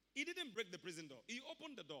 He didn't break the prison door. He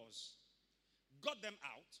opened the doors, got them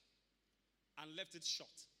out, and left it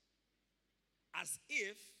shut. As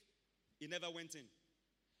if he never went in.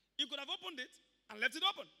 He could have opened it and left it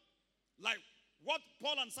open. Like what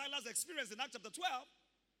Paul and Silas experienced in Acts chapter 12.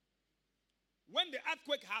 When the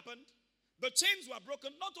earthquake happened, the chains were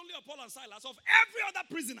broken, not only of Paul and Silas, of every other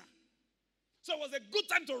prisoner. So it was a good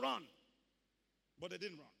time to run. But they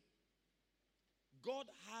didn't run. God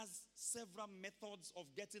has several methods of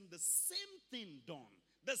getting the same thing done.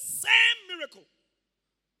 The same miracle.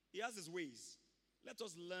 He has his ways. Let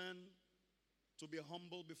us learn to be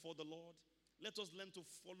humble before the Lord. Let us learn to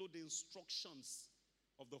follow the instructions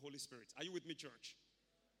of the Holy Spirit. Are you with me, church?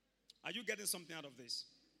 Are you getting something out of this?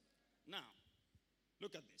 Now,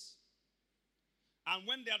 look at this. And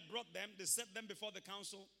when they had brought them, they set them before the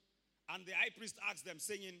council, and the high priest asked them,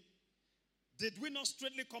 saying, did we not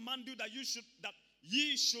straightly command you that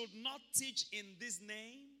ye should not teach in this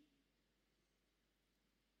name?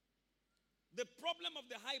 The problem of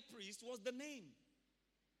the high priest was the name.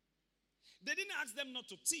 They didn't ask them not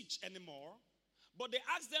to teach anymore, but they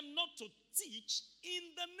asked them not to teach in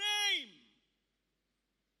the name.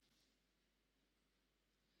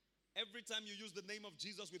 Every time you use the name of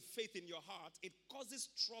Jesus with faith in your heart, it causes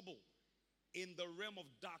trouble in the realm of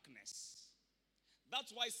darkness.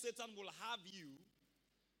 That's why Satan will have you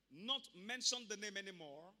not mention the name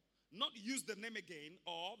anymore, not use the name again,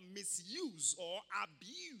 or misuse or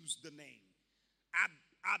abuse the name.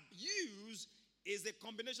 Abuse is a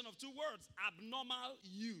combination of two words. Abnormal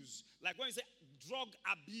use. Like when you say drug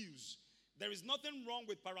abuse. There is nothing wrong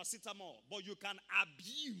with paracetamol, but you can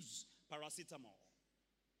abuse paracetamol.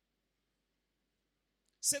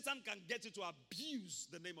 Satan can get you to abuse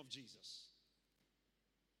the name of Jesus.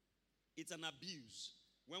 It's an abuse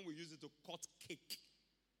when we use it to cut cake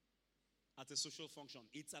at a social function.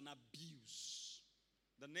 It's an abuse.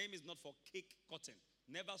 The name is not for cake cutting.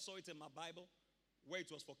 Never saw it in my Bible. where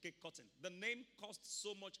it was for cake cutting. The name caused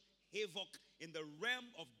so much havoc in the realm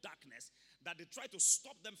of darkness that they tried to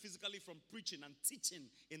stop them physically from preaching and teaching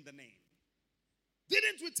in the name.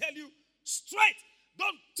 Didn't we tell you straight,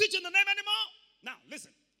 don't teach in the name anymore? Now,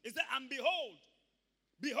 listen. It said, and behold,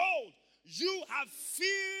 you have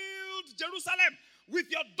filled Jerusalem with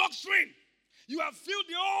your doctrine. You have filled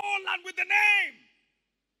the whole land with the name.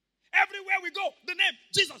 Everywhere we go, the name,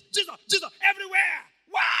 Jesus, Jesus, Jesus, everywhere.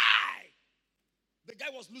 Why? The guy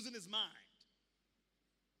was losing his mind.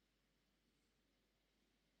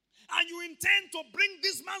 And you intend to bring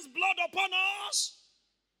this man's blood upon us?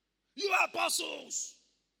 You apostles.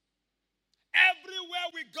 Everywhere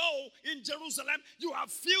we go in Jerusalem, you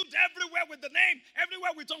have filled everywhere with the name.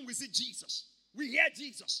 Everywhere we turn, we see Jesus. We hear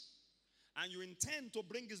Jesus. And you intend to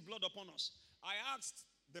bring his blood upon us. I asked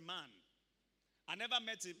the man. I never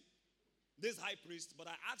met him, this high priest, but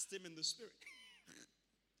I asked him in the spirit.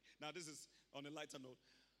 Now, this is on a lighter note.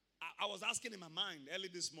 I was asking in my mind early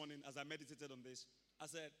this morning as I meditated on this. I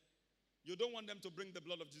said, you don't want them to bring the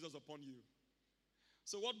blood of Jesus upon you.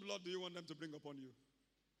 So what blood do you want them to bring upon you?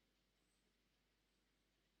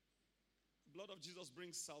 The blood of Jesus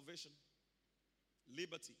brings salvation,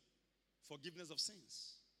 liberty, forgiveness of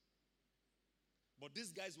sins. But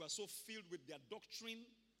these guys were so filled with their doctrine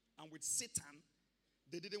and with Satan,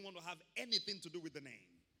 they didn't want to have anything to do with the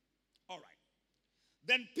name. All right.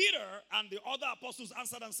 Then Peter and the other apostles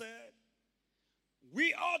answered and said,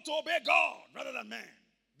 we ought to obey God rather than man.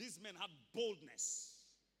 These men had boldness.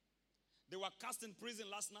 They were cast in prison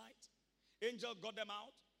last night. Angel got them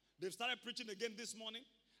out. They've started preaching again this morning.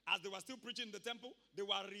 As they were still preaching in the temple, they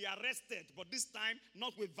were rearrested, but this time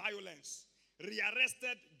not with violence.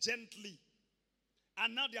 Rearrested gently.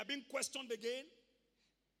 And now they are being questioned again.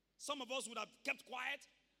 Some of us would have kept quiet,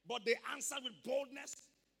 but they answered with boldness.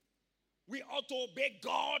 We ought to obey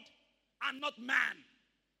God and not man.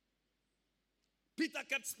 Peter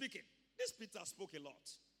kept speaking. This Peter spoke a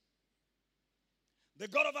lot. The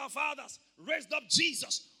God of our fathers raised up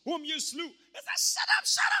Jesus, whom you slew. He said, shut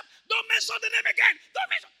up. Don't mention the name again. Don't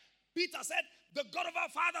mention. Peter said, the God of our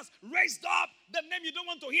fathers raised up the name you don't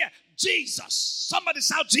want to hear. Jesus. Somebody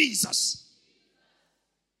shout Jesus.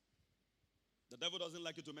 The devil doesn't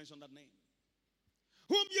like you to mention that name.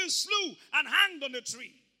 Whom you slew and hanged on a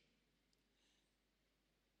tree.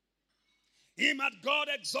 Him had God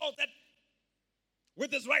exalted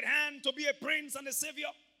with his right hand to be a prince and a savior,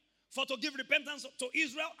 for to give repentance to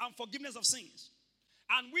Israel and forgiveness of sins.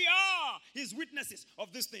 And we are his witnesses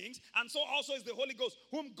of these things, and so also is the Holy Ghost,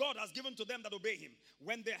 whom God has given to them that obey him.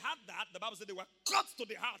 When they had that, the Bible said they were cut to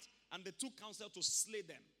the heart, and they took counsel to slay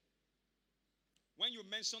them. When you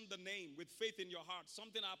mention the name with faith in your heart,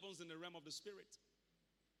 something happens in the realm of the spirit.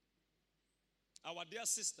 Our dear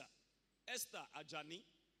sister, Esther Ajani,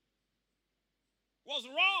 was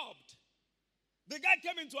robbed. The guy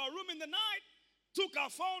came into our room in the night, took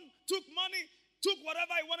our phone, took money, took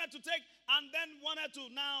whatever he wanted to take, and then wanted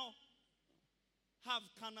to now have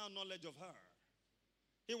carnal knowledge of her.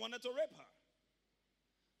 He wanted to rape her.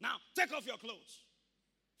 Now, take off your clothes.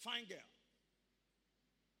 Fine girl.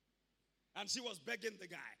 And she was begging the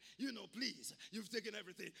guy, please, you've taken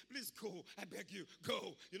everything. Please go, I beg you,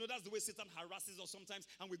 go. That's the way Satan harasses us sometimes,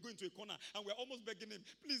 and we go into a corner, and we're almost begging him,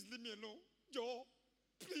 please leave me alone. Joe,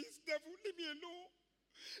 please, devil, leave me alone.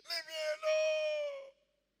 Leave me alone.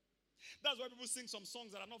 That's why people sing some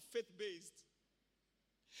songs that are not faith-based.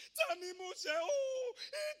 Who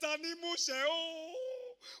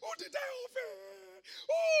did I offend?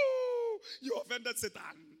 Oh, you offended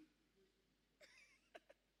Satan.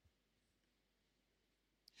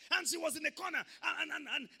 And she was in a corner,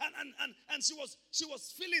 and she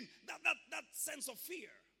was feeling that sense of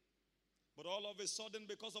fear. But all of a sudden,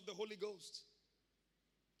 because of the Holy Ghost,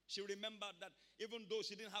 she remembered that even though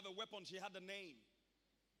she didn't have a weapon, she had a name.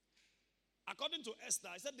 According to Esther,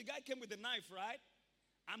 I said, the guy came with a knife, right?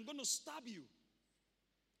 I'm going to stab you.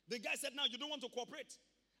 The guy said, now you don't want to cooperate.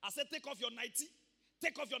 I said, take off your nightie.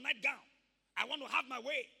 Take off your nightgown. I want to have my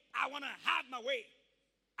way. I want to have my way.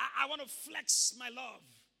 I want to flex my love.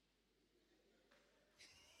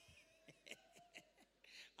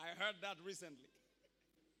 I heard that recently.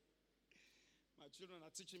 My children are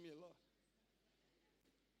teaching me a lot.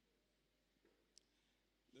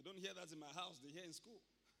 They don't hear that in my house, they hear in school.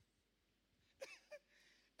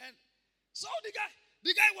 And so the guy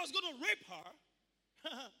was going to rape her.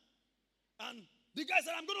 And the guy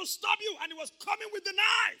said, I'm going to stab you. And he was coming with the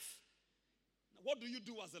knife. Now, what do you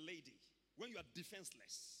do as a lady when you are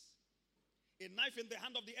defenseless? A knife in the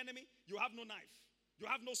hand of the enemy, you have no knife. You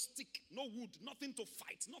have no stick, no wood, nothing to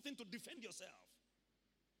fight, nothing to defend yourself.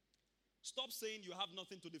 Stop saying you have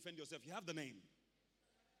nothing to defend yourself. You have the name.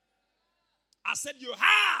 I said, you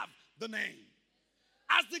have the name.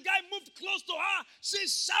 As the guy moved close to her, she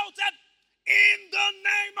shouted, in the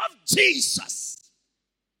name of Jesus.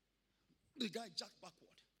 The guy jacked backward.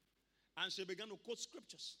 And she began to quote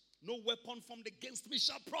scriptures. No weapon formed against me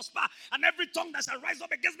shall prosper. And every tongue that shall rise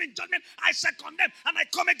up against me in judgment, I shall condemn. And I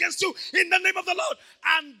come against you in the name of the Lord.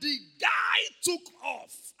 And the guy took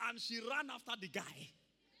off. And she ran after the guy.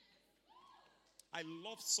 I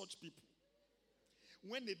love such people.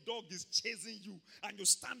 When a dog is chasing you and you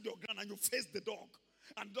stand your ground and you face the dog.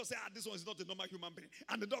 And the dog say, this one is not a normal human being.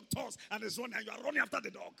 And the dog turns and is running and you are running after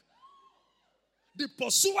the dog. The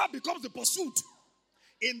pursuer becomes the pursued.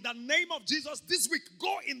 In the name of Jesus, this week,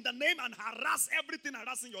 go in the name and harass everything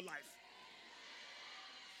harassing your life.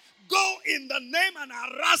 Go in the name and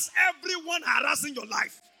harass everyone harassing your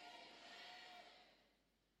life.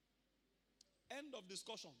 End of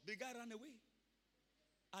discussion. The guy ran away.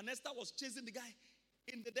 And Esther was chasing the guy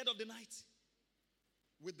in the dead of the night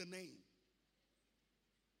with the name.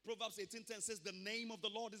 Proverbs 18:10 says, the name of the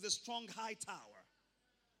Lord is a strong high tower.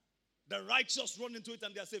 The righteous run into it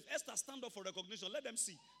and they are safe. Esther, stand up for recognition. Let them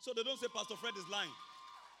see. So they don't say Pastor Fred is lying.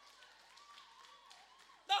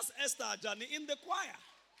 That's Esther Ajani in the choir.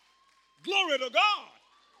 Glory to God.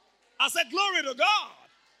 I said, glory to God.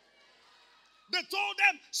 They told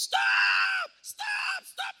them, stop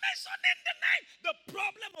mentioning the name. The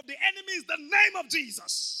problem of the enemy is the name of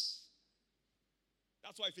Jesus.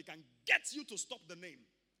 That's why if he can get you to stop the name,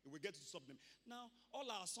 he will get you to stop the name. Now, all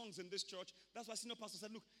our songs in this church, that's why senior pastor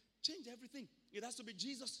said, look, change everything. It has to be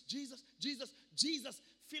Jesus, Jesus, Jesus, Jesus.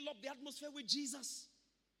 Fill up the atmosphere with Jesus.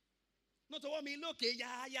 Not what me look,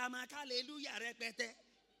 hallelujah, repete.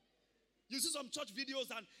 You see some church videos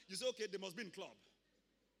and you say, okay, they must be in club.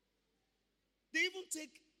 They even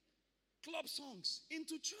take club songs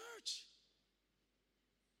into church.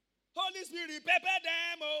 Holy Spirit, pepper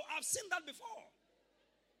them. Oh, I've seen that before.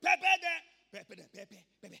 Pepper them. Pepper them.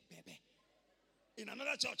 Pepper. In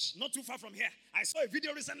another church, not too far from here, I saw a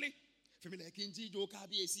video recently.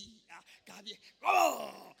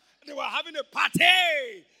 Oh, they were having a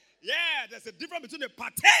party. Yeah, there's a difference between a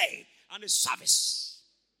party and a service.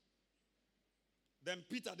 Then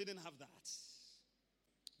Peter didn't have that.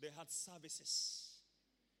 They had services.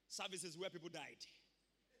 Services where people died.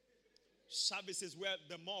 Services where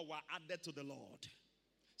the more were added to the Lord.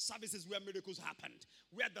 Services where miracles happened.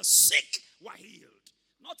 Where the sick were healed.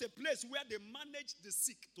 Not a place where they managed the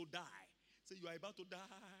sick to die. Say, you are about to die.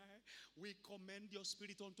 We commend your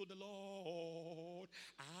spirit unto the Lord.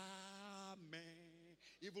 Amen.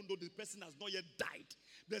 Even though the person has not yet died.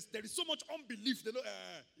 There is so much unbelief. They know,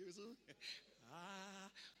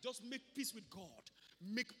 just make peace with God.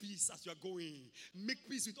 Make peace as you are going. Make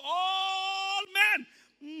peace with all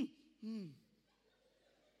men.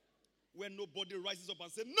 When nobody rises up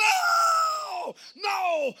and says, no,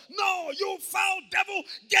 you foul devil,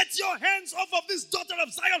 get your hands off of this daughter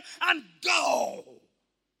of Zion and go.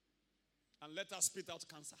 And let her spit out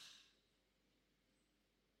cancer.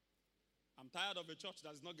 I'm tired of a church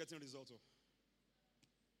that is not getting results.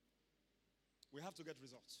 We have to get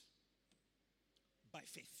results. By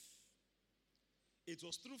faith. It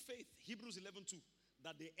was through faith, Hebrews 11:2,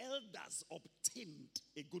 that the elders obtained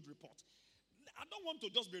a good report. I don't want to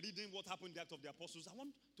just be reading what happened in the Acts of the Apostles. I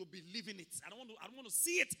want to be living it. I don't want to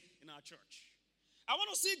see it in our church. I want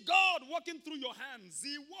to see God walking through your hands.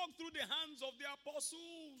 He walked through the hands of the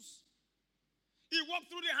apostles. He walked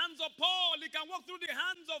through the hands of Paul. He can walk through the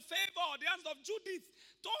hands of Favor, the hands of Judith,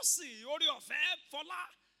 Tosi, Oriofe, Fola,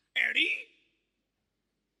 Eri.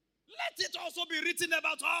 Let it also be written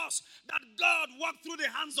about us that God walked through the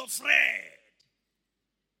hands of Fred.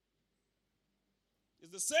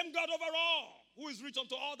 It's the same God over all, who is rich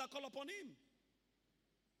unto all that call upon him.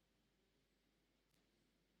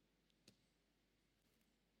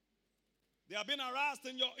 They have been harassed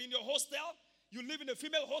in your hostel. You live in a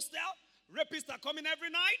female hostel. Rapists are coming every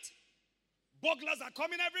night. Burglars are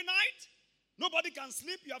coming every night. Nobody can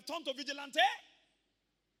sleep. You have turned to vigilante.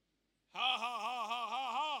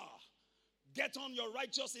 Ha. Get on your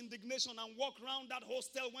righteous indignation and walk around that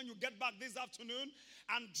hostel when you get back this afternoon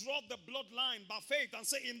and draw the bloodline by faith and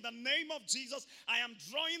say, in the name of Jesus, I am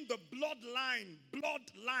drawing the bloodline,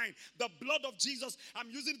 the blood of Jesus.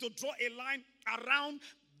 I'm using it to draw a line around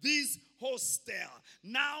this hostel.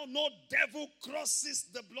 Now no devil crosses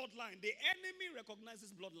the bloodline. The enemy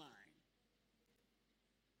recognizes bloodline.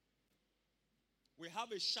 We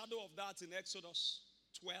have a shadow of that in Exodus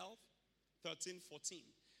 12, 13, 14.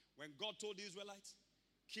 When God told the Israelites,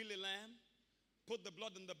 kill a lamb, put the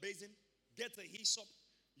blood in the basin, get a hyssop,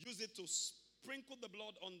 use it to sprinkle the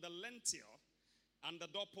blood on the lentil, and the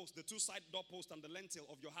doorpost, the two side doorpost and the lintel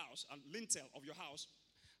of your house,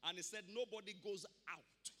 and it said nobody goes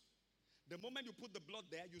out. The moment you put the blood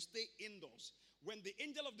there, you stay indoors. When the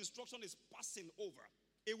angel of destruction is passing over,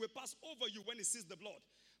 it will pass over you when it sees the blood.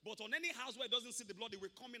 But on any house where it doesn't see the blood, it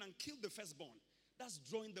will come in and kill the firstborn. That's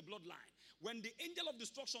drawing the bloodline. When the angel of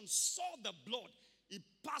destruction saw the blood, it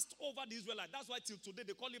passed over the Israelites. That's why till today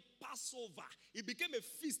they call it Passover. It became a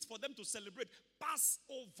feast for them to celebrate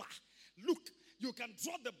Passover. Look, you can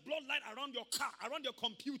draw the bloodline around your car, around your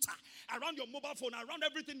computer, around your mobile phone, around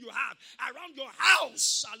everything you have, around your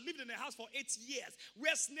house. I lived in a house for 8 years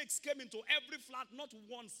where snakes came into every flat, not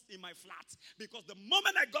once in my flat. Because the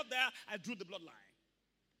moment I got there, I drew the bloodline.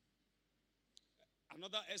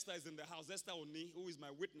 Another Esther is in the house, Esther Oni, who is my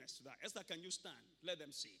witness to that. Esther, can you stand? Let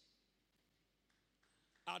them see.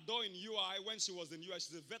 Adore in UI, when she was in UI,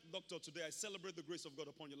 she's a vet doctor today. I celebrate the grace of God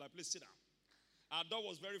upon your life. Please sit down. Our door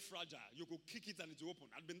was very fragile. You could kick it and it would open.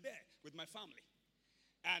 I'd been there with my family.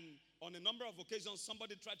 And on a number of occasions,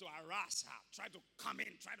 somebody tried to harass her, tried to come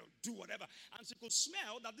in, try to do whatever. And she could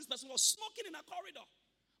smell that this person was smoking in a corridor.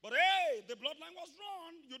 But hey, the bloodline was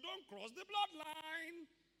drawn. You don't cross the bloodline.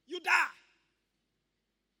 You die.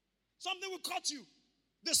 Something will cut you.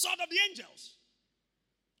 The sword of the angels.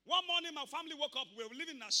 One morning, my family woke up. We were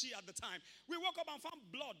living in Nashi at the time. We woke up and found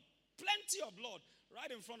blood, plenty of blood, right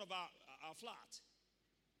in front of our flat.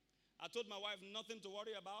 I told my wife, nothing to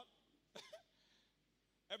worry about.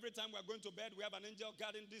 Every time we're going to bed, we have an angel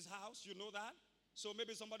guarding this house. You know that. So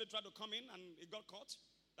maybe somebody tried to come in and it got caught.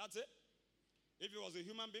 That's it. If it was a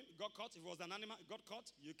human being, it got caught. If it was an animal, it got caught.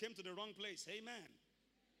 You came to the wrong place. Amen.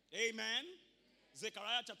 Amen.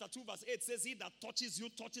 Zechariah chapter 2 verse 8 says, he that touches you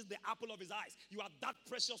touches the apple of his eyes. You are that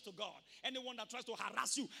precious to God. Anyone that tries to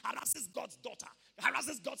harass you harasses God's daughter,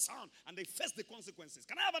 harasses God's son, and they face the consequences.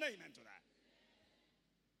 Can I have an amen to that?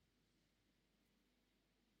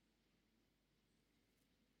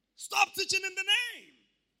 Stop teaching in the name.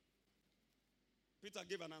 Peter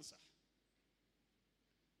gave an answer.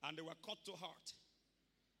 And they were cut to heart.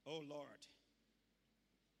 Oh Lord.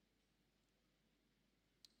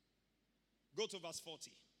 Go to verse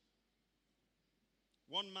 40.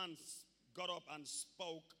 One man got up and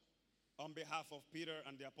spoke on behalf of Peter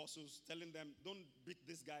and the apostles, telling them, don't beat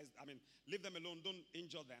these guys. Leave them alone. Don't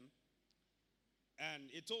injure them. And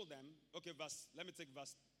he told them, okay, let me take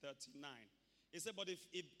verse 39. He said, but if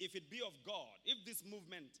it be of God, if this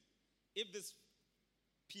movement, if this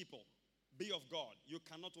people be of God, you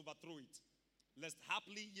cannot overthrow it, lest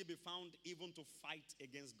haply ye be found even to fight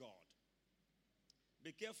against God.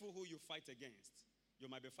 Be careful who you fight against. You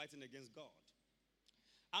might be fighting against God.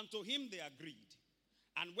 And to him they agreed.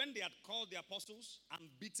 And when they had called the apostles and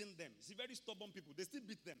beaten them, see, very stubborn people, they still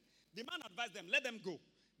beat them. The man advised them, let them go.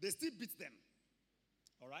 They still beat them.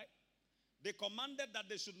 All right? They commanded that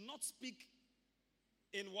they should not speak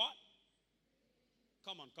in what?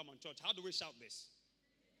 Come on, church. How do we shout this?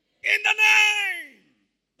 In the name.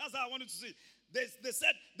 That's how I wanted to see. They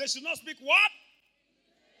said they should not speak what?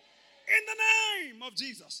 In the name of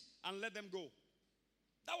Jesus, and let them go.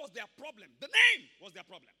 That was their problem. The name was their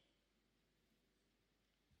problem.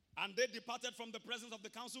 And they departed from the presence of the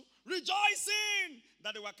council, rejoicing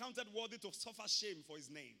that they were counted worthy to suffer shame for his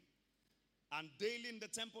name. And daily in the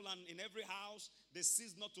temple and in every house, they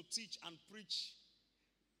ceased not to teach and preach.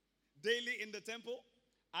 Daily in the temple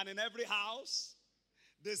and in every house,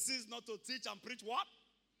 they ceased not to teach and preach what?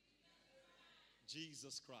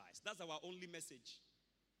 Jesus Christ. That's our only message.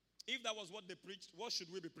 If that was what they preached, what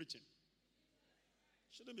should we be preaching?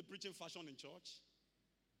 Shouldn't be preaching fashion in church.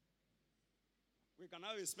 We can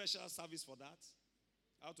have a special service for that.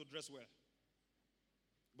 How to dress well.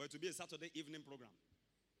 But it will be a Saturday evening program.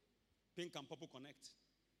 Pink and Purple Connect.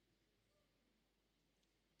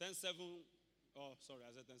 10-7. Oh, sorry,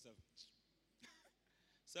 I said 10-7.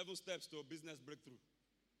 7 steps to a business breakthrough.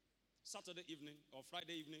 Saturday evening or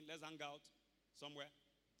Friday evening, let's hang out somewhere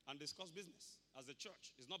and discuss business as a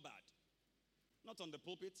church. It's not bad. Not on the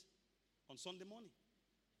pulpit, on Sunday morning.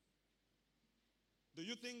 Do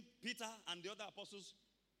you think Peter and the other apostles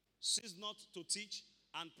ceased not to teach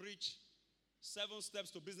and preach 7 steps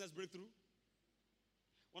to business breakthrough?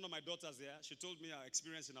 One of my daughters here, she told me her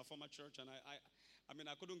experience in her former church, and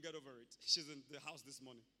I couldn't get over it. She's in the house this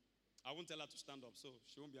morning. I won't tell her to stand up, so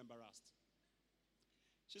she won't be embarrassed.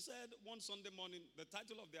 She said one Sunday morning, the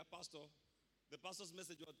title of their pastor, the pastor's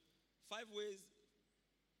message was 5 ways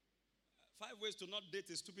to not date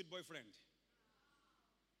a stupid boyfriend.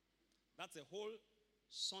 That's a whole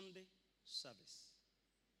Sunday service.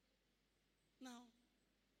 Now,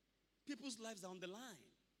 people's lives are on the line.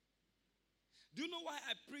 Do you know why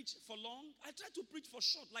I preach for long? I try to preach for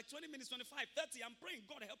short, like 20 minutes, 25, 30. I'm praying,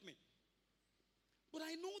 God help me. But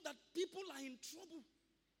I know that people are in trouble.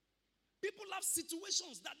 People have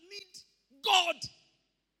situations that need God.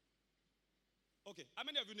 Okay, how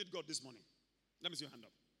many of you need God this morning? Let me see your hand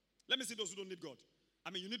up. Let me see those who don't need God. I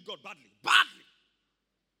mean, you need God badly. Badly.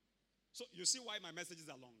 So you see why my messages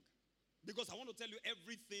are long. Because I want to tell you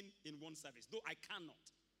everything in one service, though I cannot.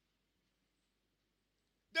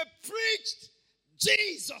 They preached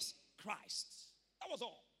Jesus Christ. That was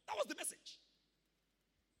all. That was the message.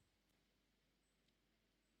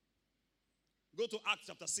 Go to Acts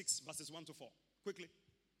chapter 6, verses 1 to 4. Quickly.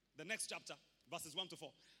 The next chapter, verses 1 to 4.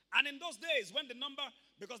 And in those days, when the number,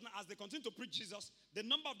 because now as they continued to preach Jesus, the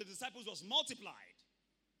number of the disciples was multiplied.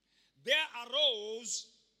 There arose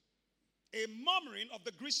a murmuring of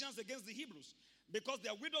the Grecians against the Hebrews, because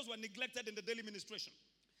their widows were neglected in the daily ministration.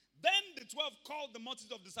 Then the 12 called the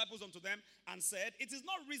multitude of disciples unto them and said, it is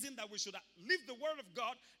not reason that we should leave the word of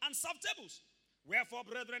God and serve tables. Wherefore,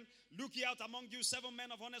 brethren, look ye out among you 7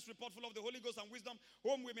 men of honest report, full of the Holy Ghost and wisdom,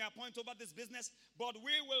 whom we may appoint over this business. But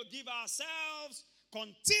we will give ourselves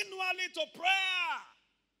continually to prayer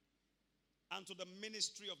and to the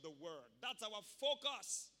ministry of the word. That's our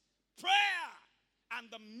focus. Prayer and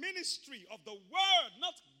the ministry of the word,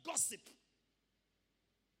 not gossip.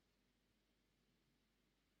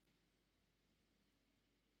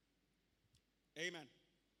 Amen.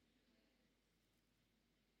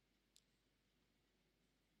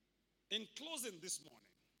 In closing this morning,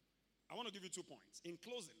 I want to give you 2 points. In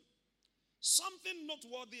closing, something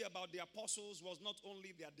noteworthy about the apostles was not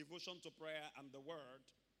only their devotion to prayer and the word,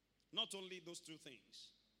 not only those 2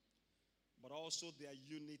 things, but also their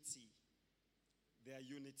unity. Their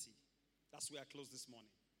unity. That's where I close this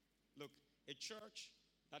morning. Look, a church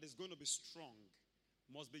that is going to be strong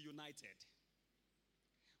must be united.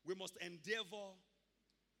 We must endeavor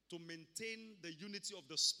to maintain the unity of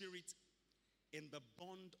the Spirit in the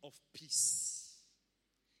bond of peace.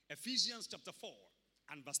 Ephesians chapter 4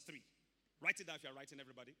 and verse 3. Write it down if you're writing,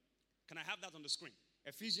 everybody. Can I have that on the screen?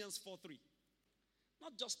 Ephesians 4:3.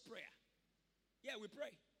 Not just prayer. Yeah, we pray.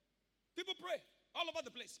 People pray all over the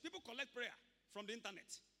place. People collect prayer from the internet.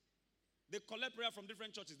 They collect prayer from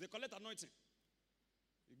different churches. They collect anointing.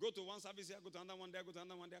 You go to one service here, go to another one there, go to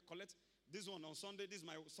another one there, collect this one on Sunday. This is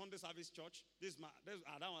my Sunday service church. That's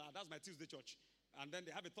my Tuesday church. And then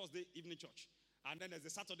they have a Thursday evening church. And then there's a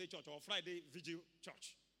Saturday church or Friday vigil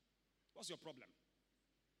church. What's your problem?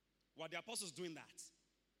 Were the apostles doing that?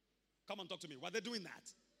 Come on, talk to me. Were they doing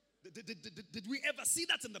that? Did we ever see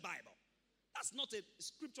that in the Bible? That's not a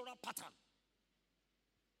scriptural pattern.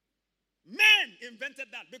 Men invented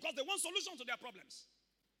that because they want solution to their problems.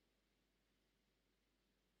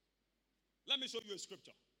 Let me show you a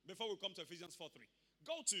scripture before we come to Ephesians 4:3.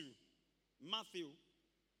 Go to Matthew.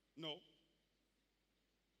 No.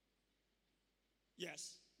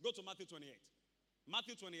 Yes. Go to Matthew 28.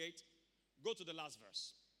 Matthew 28. Go to the last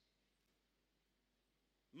verse.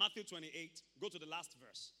 Matthew 28. Go to the last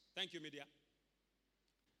verse. Thank you, media.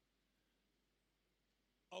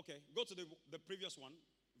 Okay. Go to the previous one.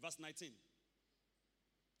 Verse 19.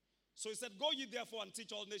 So he said, go ye therefore and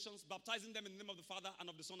teach all nations, baptizing them in the name of the Father and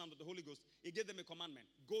of the Son and of the Holy Ghost. He gave them a commandment.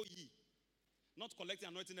 Go ye. Not collecting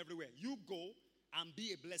anointing everywhere. You go and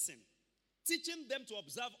be a blessing. Teaching them to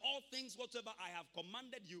observe all things whatsoever I have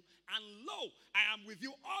commanded you. And lo, I am with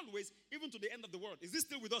you always, even to the end of the world. Is this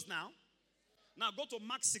still with us now? Now go to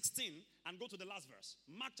Mark 16 and go to the last verse.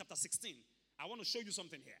 Mark chapter 16. I want to show you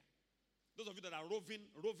something here. Those of you that are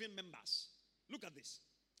roving members. Look at this.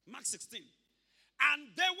 Mark 16. And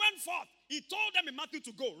they went forth. He told them in Matthew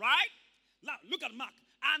to go, right? Now, look at Mark.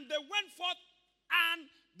 And they went forth and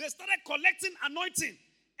they started collecting anointing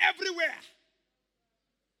everywhere.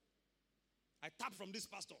 I tap from this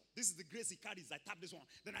pastor. This is the grace he carries. I tap this one.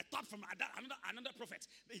 Then I tap from another prophet.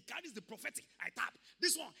 He carries the prophetic. I tap.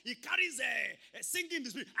 This one, he carries a singing in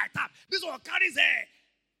the spirit. I tap. This one carries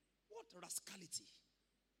what rascality.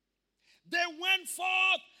 They went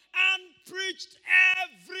forth and preached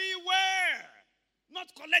everywhere. Not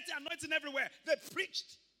collecting anointing everywhere. They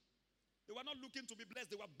preached. They were not looking to be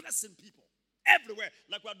blessed. They were blessing people everywhere.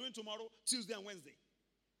 Like we are doing tomorrow, Tuesday and Wednesday.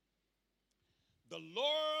 The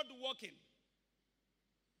Lord working.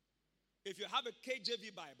 If you have a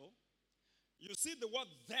KJV Bible, you see the word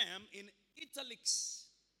them in italics.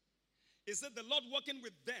 It said the Lord working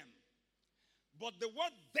with them. But the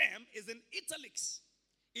word them is in italics.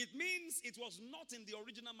 It means it was not in the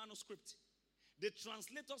original manuscript. The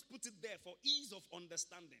translators put it there for ease of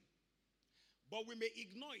understanding. But we may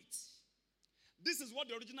ignore it. This is what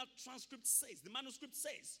the original transcript says. The manuscript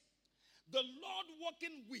says, the Lord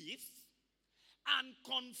working with and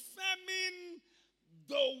confirming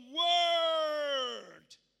the word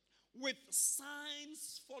with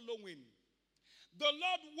signs following. The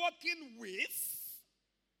Lord working with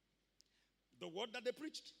the word that they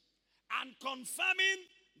preached and confirming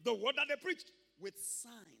the word that they preached with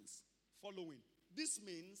signs following. This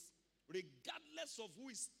means regardless of who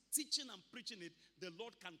is teaching and preaching it, the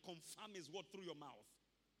Lord can confirm his word through your mouth.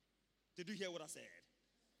 Did you hear what I said?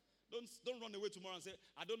 Don't run away tomorrow and say,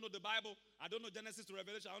 I don't know the Bible. I don't know Genesis to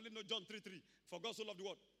Revelation. I only know John 3:3. For God so loved the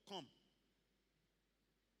world. Come.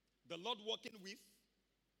 The Lord working with.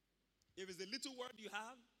 If it's a little word you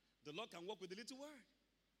have, the Lord can work with the little word.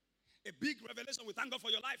 A big revelation, we thank God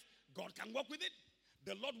for your life. God can work with it.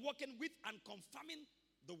 The Lord working with and confirming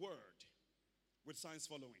the word with signs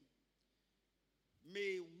following.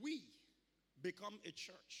 May we become a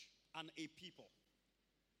church and a people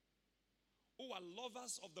who are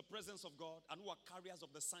lovers of the presence of God and who are carriers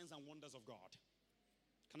of the signs and wonders of God.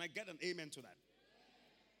 Can I get an amen to that?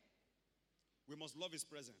 We must love his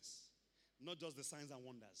presence, not just the signs and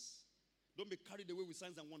wonders. Don't be carried away with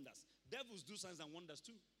signs and wonders. Devils do signs and wonders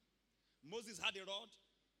too. Moses had a rod,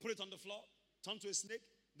 put it on the floor, turned to a snake.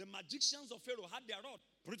 The magicians of Pharaoh had their rod,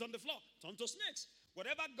 put it on the floor, turned to snakes.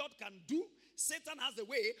 Whatever God can do, Satan has a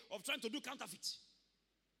way of trying to do counterfeit.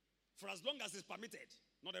 For as long as it's permitted,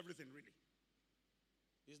 not everything really.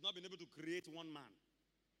 He's not been able to create one man.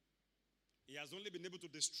 He has only been able to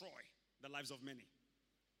destroy the lives of many.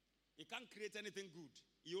 He can't create anything good.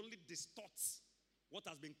 He only distorts what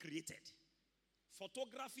has been created.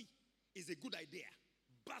 Photography is a good idea,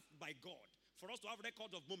 birthed by God, for us to have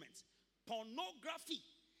record of moments. Pornography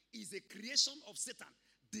is a creation of Satan,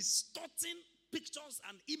 distorting pictures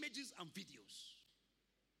and images and videos.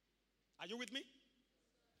 Are you with me?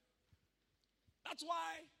 That's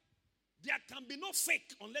why there can be no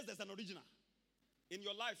fake unless there's an original. In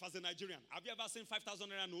your life as a Nigerian, have you ever seen 5,000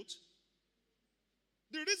 naira note?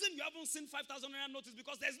 The reason you haven't seen 5,000 naira note is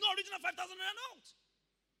because there's no original 5,000 naira note.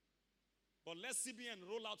 But let CBN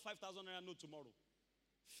roll out 5,000 naira note tomorrow.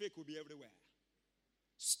 Fake will be everywhere.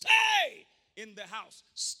 Stay in the house.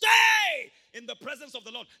 Stay in the presence of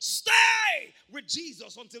the Lord. Stay with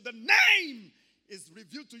Jesus until the name is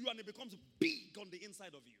revealed to you and it becomes big on the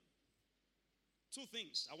inside of you. Two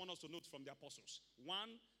things I want us to note from the apostles.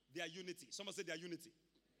 One, their unity. Someone say their unity.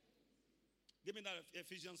 Give me that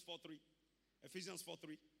Ephesians 4:3. Ephesians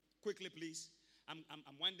 4:3. Quickly, please. I'm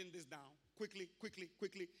winding this down. Quickly.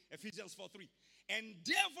 Ephesians 4:3.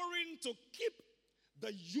 Endeavoring to keep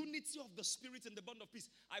the unity of the Spirit in the bond of peace.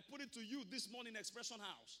 I put it to you this morning, Expression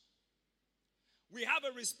House. We have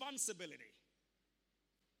a responsibility.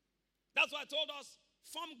 That's why I told us,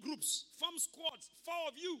 form groups, form squads, 4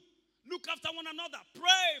 of you. Look after one another.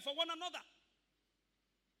 Pray for one another.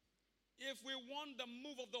 If we want the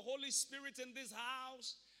move of the Holy Spirit in this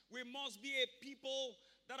house, we must be a people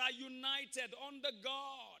that are united under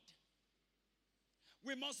God.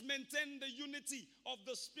 We must maintain the unity of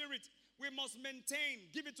the Spirit. We must maintain.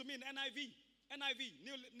 Give it to me in NIV. NIV,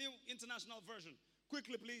 New International Version.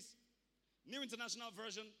 Quickly, please. New International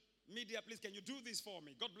Version. Media, please, can you do this for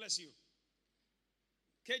me? God bless you.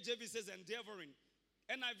 KJV says endeavoring.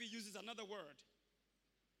 NIV uses another word.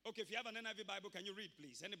 Okay, if you have an NIV Bible, can you read,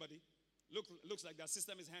 please? Anybody? Looks like that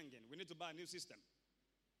system is hanging. We need to buy a new system.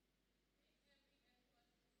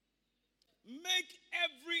 Make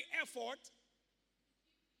every effort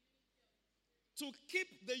to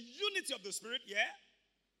keep the unity of the Spirit, yeah?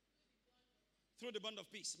 Through the bond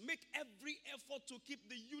of peace. Make every effort to keep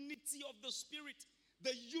the unity of the Spirit.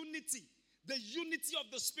 The unity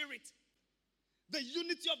of the Spirit. The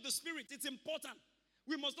unity of the Spirit. It's important.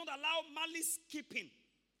 We must not allow malice keeping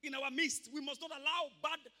in our midst. We must not allow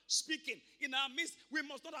bad speaking in our midst. We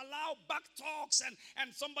must not allow back talks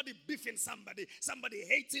and somebody beefing somebody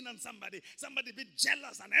hating on somebody being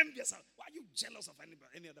jealous and envious. Why are you jealous of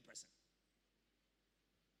any other person?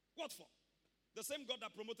 What for? The same God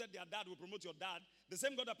that promoted their dad will promote your dad. The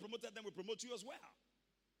same God that promoted them will promote you as well.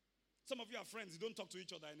 Some of you are friends. You don't talk to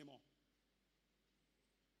each other anymore.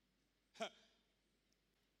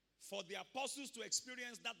 For the apostles to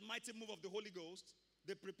experience that mighty move of the Holy Ghost,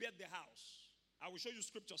 they prepared the house. I will show you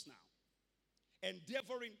scriptures now.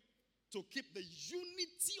 Endeavoring to keep the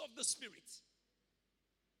unity of the Spirit.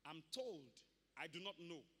 I'm told, I do not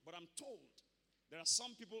know, but I'm told there are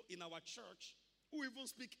some people in our church who even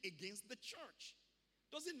speak against the church.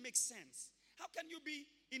 Doesn't make sense. How can you be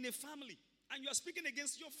in a family and you are speaking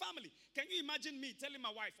against your family? Can you imagine me telling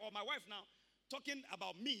my wife, or my wife now, talking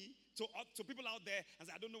about me to people out there and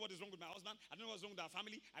say, I don't know what is wrong with my husband. I don't know what's wrong with our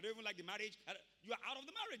family. I don't even like the marriage. You are out of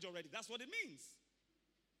the marriage already. That's what it means.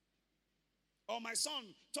 Or my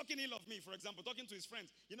son talking ill of me, for example, talking to his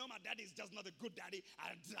friends. You know, my daddy is just not a good daddy.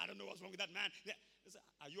 I don't know what's wrong with that man. Yeah.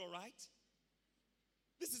 Are you all right?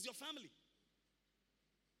 This is your family.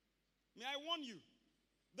 May I warn you,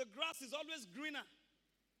 the grass is always greener.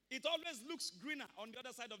 It always looks greener on the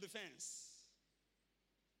other side of the fence.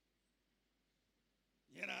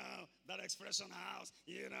 You know, that expression house,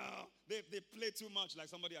 you know, they play too much, like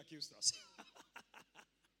somebody accused us.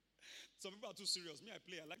 Some people are too serious. Me,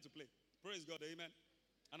 I like to play. Praise God, amen.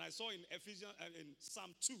 And I saw in in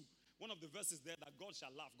Psalm 2, one of the verses there that God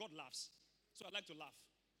shall laugh. God laughs. So I like to laugh.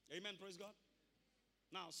 Amen, praise God.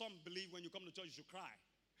 Now, some believe when you come to church, you should cry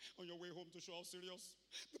on your way home to show how serious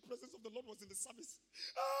the presence of the Lord was in the service.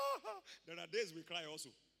 There are days we cry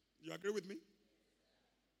also. You agree with me?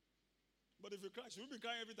 But if you cry, should we be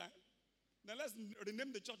crying every time? Then let's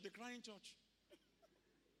rename the church the crying church.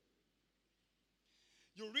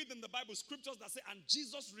 You read in the Bible scriptures that say, and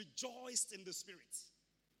Jesus rejoiced in the Spirit.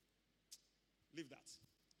 Leave that.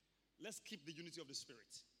 Let's keep the unity of the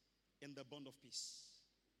Spirit in the bond of peace.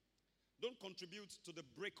 Don't contribute to the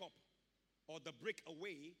breakup or the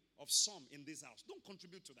breakaway of some in this house. Don't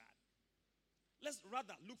contribute to that. Let's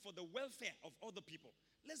rather look for the welfare of other people.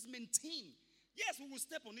 Let's maintain. Yes, we will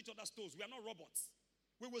step on each other's toes. We are not robots.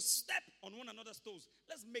 We will step on one another's toes.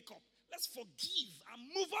 Let's make up. Let's forgive and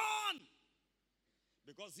move on.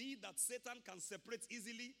 Because he that Satan can separate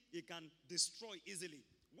easily, he can destroy easily.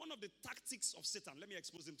 One of the tactics of Satan, let me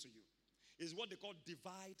expose him to you, is what they call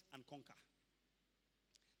divide and conquer.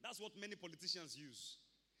 That's what many politicians use.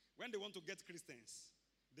 When they want to get Christians,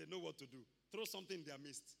 they know what to do. Throw something in their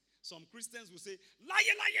midst. Some Christians will say, lie,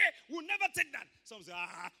 we'll never take that. Some say,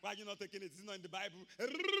 why are you not taking it? It's not in the Bible.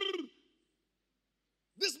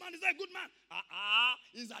 This man is a good man.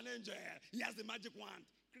 He's an angel. He has the magic wand.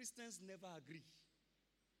 Christians never agree.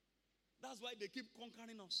 That's why they keep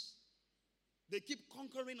conquering us. They keep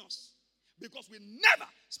conquering us. Because we never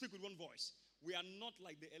speak with one voice. We are not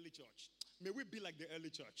like the early church. May we be like the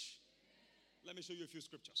early church. Let me show you a few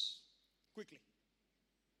scriptures. Quickly.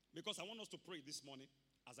 Because I want us to pray this morning.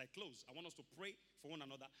 As I close, I want us to pray for one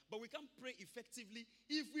another. But we can't pray effectively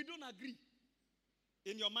if we don't agree.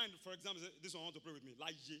 In your mind, for example, this one I want to pray with me.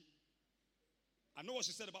 Like, I know what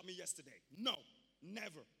she said about me yesterday. No,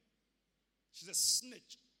 never. She's a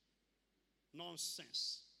snitch.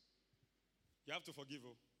 Nonsense. You have to forgive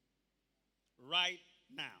her. Right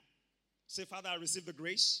now. Say, Father, I receive the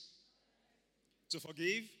grace to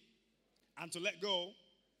forgive and to let go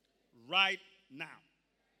right now.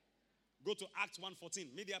 Go to Acts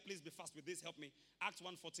 1:14. Media, please be fast with this. Help me. Acts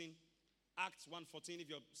 1:14. Acts 1:14. If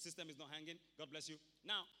your system is not hanging, God bless you.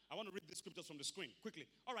 Now, I want to read the scriptures from the screen quickly.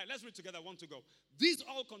 All right, let's read together. I want to go. These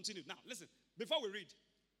all continued. Now, listen. Before we read,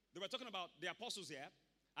 they were talking about the apostles here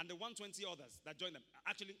and the 120 others that joined them.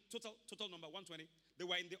 Actually, total number 120. They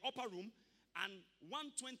were in the upper room and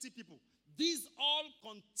 120 people. These all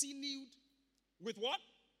continued with what?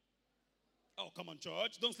 Oh, come on,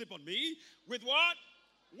 church. Don't sleep on me. With what?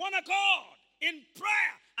 One accord in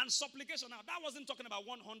prayer and supplication. Now, that wasn't talking about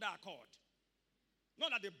one Honda Accord.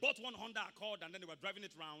 Not that they bought one Honda Accord and then they were driving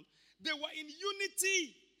it around. They were in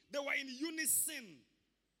unity. They were in unison.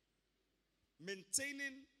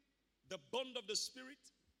 Maintaining the bond of the Spirit.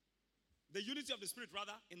 The unity of the Spirit,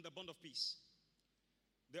 rather, in the bond of peace.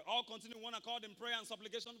 They all continued one accord in prayer and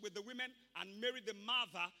supplication with the women and Mary, the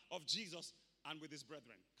mother of Jesus, and with his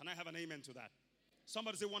brethren. Can I have an amen to that?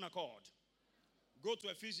 Somebody say one accord. Go to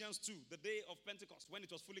Ephesians 2, the day of Pentecost, when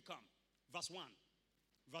it was fully come. Verse 1.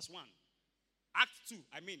 Verse 1. Act 2,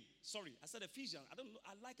 I said Ephesians.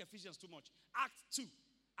 I like Ephesians too much. Act 2.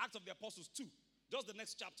 Acts of the Apostles 2. Just the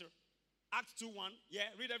next chapter. Act 2:1. Yeah,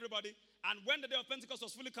 read everybody. And when the day of Pentecost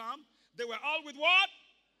was fully come, they were all with what?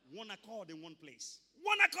 One accord in one place.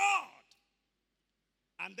 One accord.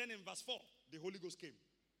 And then in verse 4, the Holy Ghost came.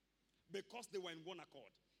 Because they were in one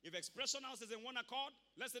accord. If Expression House is in one accord,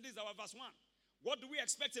 let's say this is our verse 1. What do we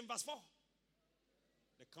expect in verse 4?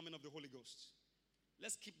 The coming of the Holy Ghost.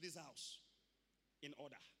 Let's keep this house in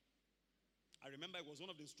order. I remember it was one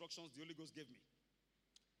of the instructions the Holy Ghost gave me.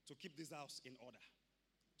 To keep this house in order.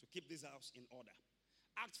 To keep this house in order.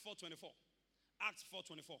 Acts 4:24. Acts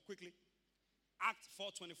 4:24. Quickly. Acts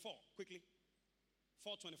 4:24. Quickly.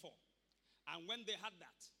 4:24. And when they had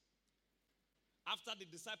that, after the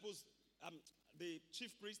disciples, the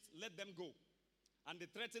chief priest let them go. And they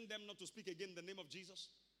threatened them not to speak again in the name of Jesus.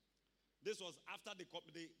 This was after they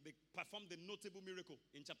performed the notable miracle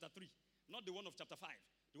in chapter 3. Not the one of chapter 5.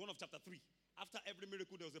 The one of chapter 3. After every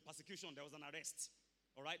miracle, there was a persecution. There was an arrest.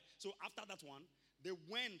 All right? So after that one, they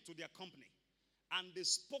went to their company. And they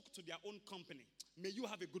spoke to their own company. May you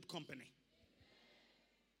have a good company.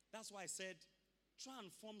 That's why I said, try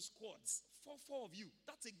and form squads. Four of you.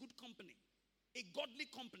 That's a good company. A godly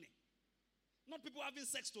company. Not people having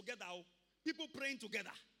sex together. People praying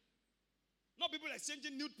together. Not people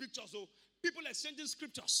exchanging nude pictures. People exchanging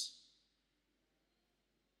scriptures.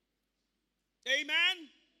 Amen.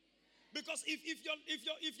 Because if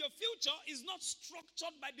your future is not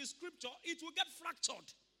structured by the scripture, it will get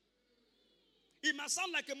fractured. It might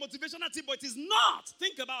sound like a motivational thing, but it is not.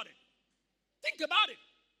 Think about it. Think about it.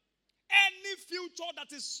 Any future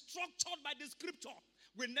that is structured by the scripture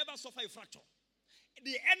will never suffer a fracture.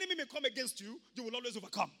 The enemy may come against you, you will always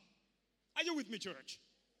overcome. Are you with me, church?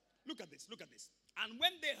 Look at this, look at this. And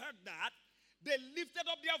when they heard that, they lifted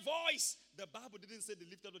up their voice. The Bible didn't say they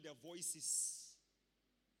lifted up their voices,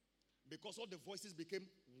 because all the voices became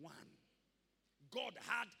one. God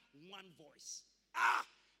had one voice.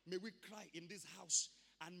 May we cry in this house,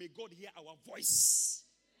 and may God hear our voice.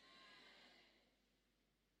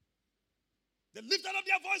 They lifted up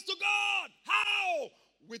their voice to God. How?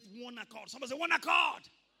 With one accord. Somebody say one accord.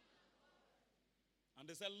 And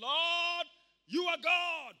they said, Lord, you are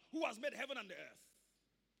God who has made heaven and the earth.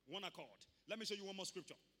 One accord. Let me show you one more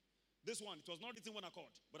scripture. This one, it was not written one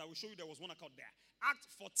accord, but I will show you there was one accord there.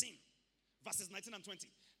 Acts 14, verses 19 and 20.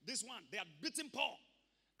 This one, they had beaten Paul,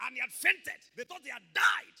 and he had fainted. They thought he had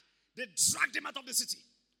died. They dragged him out of the city.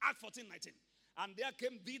 Acts 14, 19. And there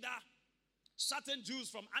came thither certain Jews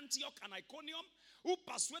from Antioch and Iconium, who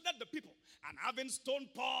persuaded the people, and having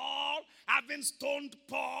stoned Paul,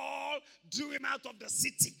 drew him out of the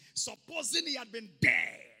city, supposing he had been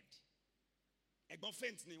dead. They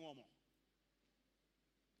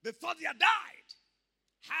thought he had died.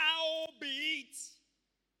 How be it?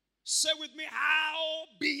 Say with me, how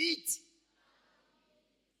be it?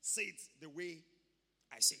 Say it the way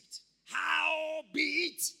I say it. How be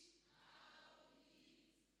it?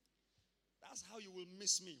 That's how you will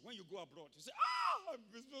miss me when you go abroad. You say, I'm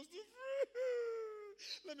supposed to free.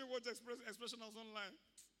 Let me watch expression online.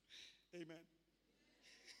 Amen.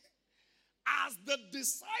 As the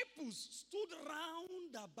disciples stood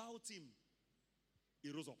round about him, he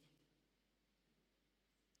rose up.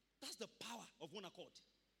 That's the power of one accord.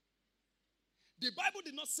 The Bible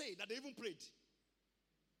did not say that they even prayed.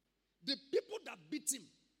 The people that beat him,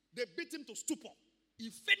 they beat him to stupor. He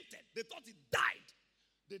fainted. They thought he died.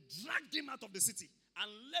 They dragged him out of the city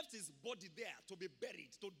and left his body there to be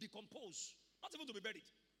buried, to decompose. Not even to be buried,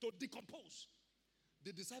 to decompose.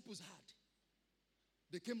 The disciples heard.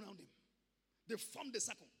 They came around him. They formed a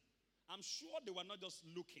circle. I'm sure they were not just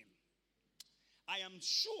looking. I am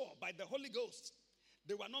sure by the Holy Ghost,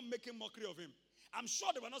 they were not making mockery of him. I'm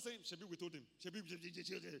sure they were not saying, Shebi, we told him.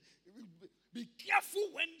 Be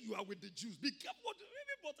careful when you are with the Jews. Be careful.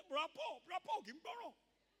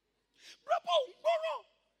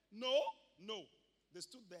 No. They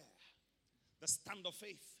stood there. The stand of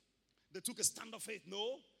faith. They took a stand of faith.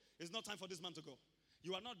 No, it's not time for this man to go.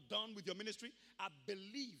 You are not done with your ministry. I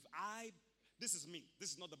believe, this is me.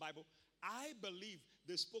 This is not the Bible. I believe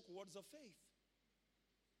they spoke words of faith.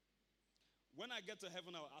 When I get to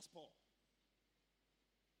heaven, I will ask Paul.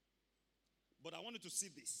 But I wanted to see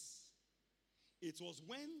this. It was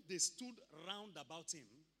when they stood round about him,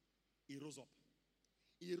 he rose up.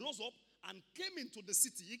 He rose up and came into the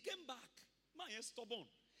city. He came back. Man, he's stubborn.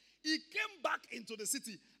 He came back into the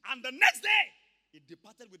city. And the next day, he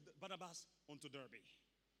departed with Barnabas unto Derbe.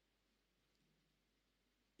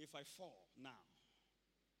 If I fall now,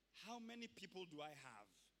 how many people do I have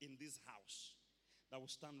in this house that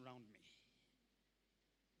will stand around me?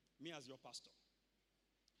 Me as your pastor.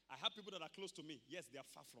 I have people that are close to me. Yes, they are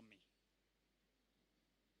far from me.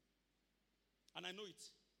 And I know it.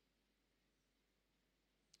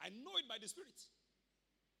 I know it by the Spirit.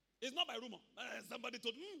 It's not by rumor. Somebody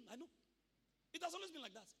told me, I know. It has always been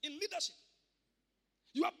like that. In leadership,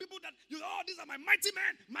 you have people that, these are my mighty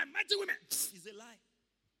men, my mighty women. It's a lie.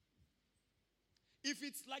 If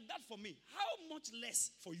it's like that for me, how much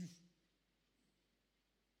less for you?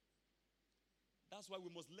 That's why we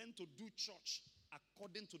must learn to do church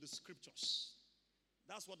according to the scriptures.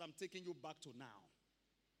 That's what I'm taking you back to now.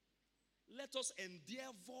 Let us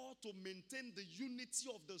endeavor to maintain the unity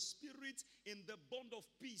of the Spirit in the bond of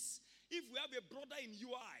peace. If we have a brother in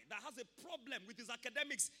UI that has a problem with his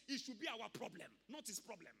academics, it should be our problem, not his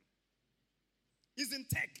problem. He's in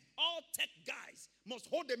tech. All tech guys must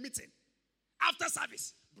hold a meeting. After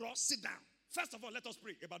service, bro, sit down. First of all, let us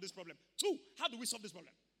pray about this problem. 2, how do we solve this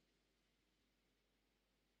problem?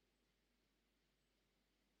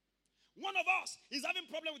 One of us is having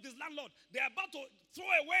a problem with his landlord. They're about to throw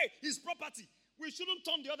away his property. We shouldn't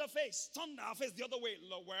turn the other face. Turn our face the other way.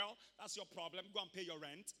 Well, that's your problem. Go and pay your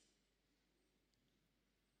rent.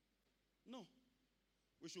 No.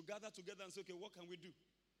 we should gather together and say, okay, what can we do?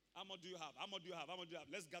 How much do you have? How much do you have? How much do you have?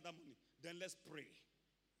 Let's gather money. Then let's pray.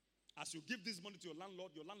 As you give this money to your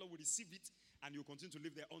landlord will receive it and you continue to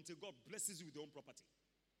live there until God blesses you with your own property.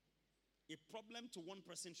 A problem to one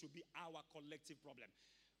person should be our collective problem.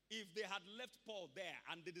 If they had left Paul there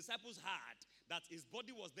and the disciples heard that his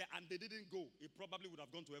body was there and they didn't go, he probably would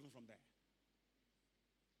have gone to heaven from there.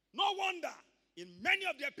 No wonder in many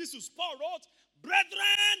of the epistles Paul wrote,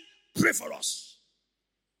 brethren, pray for us.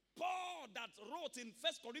 Paul that wrote in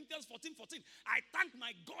 1 Corinthians 14:14, I thank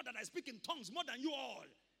my God that I speak in tongues more than you all.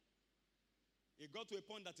 He got to a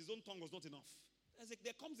point that his own tongue was not enough.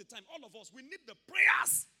 There comes a time, all of us, we need the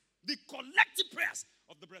prayers, the collective prayers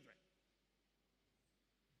of the brethren.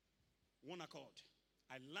 One accord.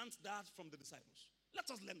 I learned that from the disciples. Let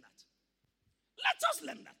us learn that. Let us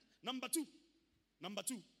learn that. Number two.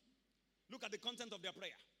 Look at the content of their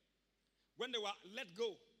prayer. When they were let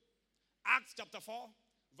go. Acts chapter 4,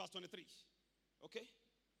 verse 23. Okay?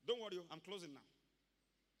 Don't worry, I'm closing now.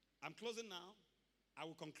 I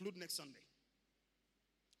will conclude next Sunday.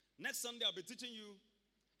 Next Sunday, I'll be teaching you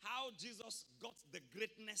how Jesus got the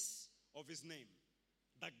greatness of his name.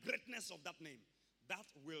 The greatness of that name. That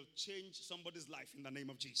will change somebody's life in the name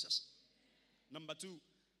of Jesus. Number 2,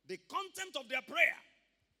 the content of their prayer.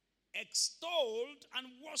 Extolled and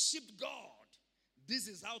worshipped God. This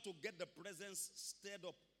is how to get the presence stirred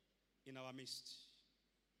up in our midst.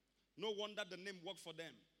 No wonder the name worked for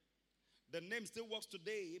them. The name still works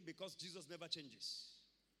today because Jesus never changes.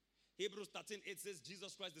 Hebrews 13:8 says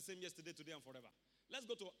Jesus Christ the same yesterday, today, and forever. Let's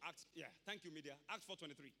go to Acts. Yeah, thank you, media. Acts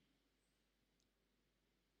 4:23.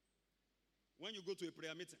 When you go to a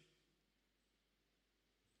prayer meeting,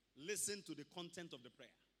 listen to the content of the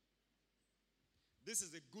prayer. This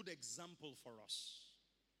is a good example for us.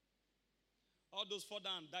 All those fall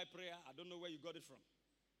down and die prayer, I don't know where you got it from.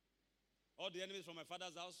 All the enemies from my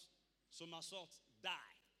father's house, somersault, die.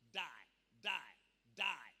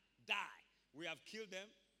 We have killed them.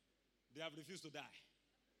 They have refused to die.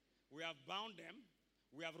 We have bound them.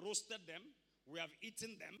 We have roasted them. We have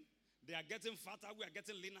eaten them. They are getting fatter. We are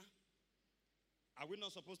getting leaner. Are we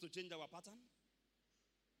not supposed to change our pattern?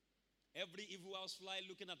 Every evil housefly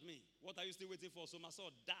looking at me. What are you still waiting for? So my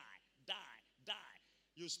soul, die.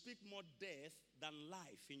 You speak more death than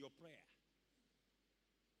life in your prayer.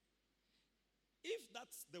 If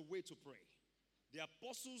that's the way to pray, the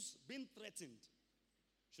apostles being threatened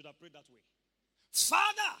should have prayed that way.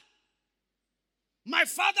 Father, my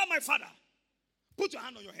father, my father. Put your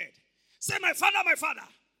hand on your head. Say, my father, my father.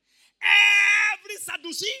 Every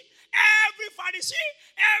Sadducee, every Pharisee,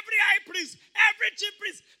 every high priest, every chief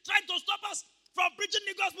priest trying to stop us from preaching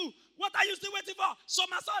the gospel. What are you still waiting for? So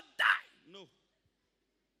my son, die. No.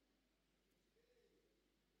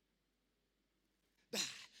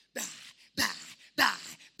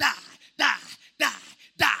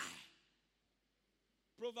 Die.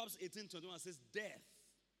 Proverbs 18:21 says, death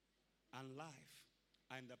and life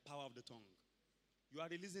are in the power of the tongue. You are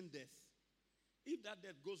releasing death. If that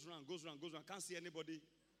death goes round, can't see anybody,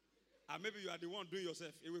 and maybe you are the one doing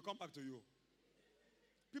yourself, it will come back to you.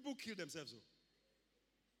 People kill themselves.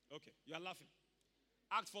 Okay, you are laughing.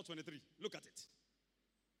 Acts 4:23, look at it.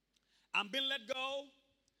 And being let go,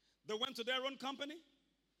 they went to their own company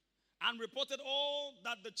and reported all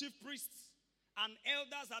that the chief priests and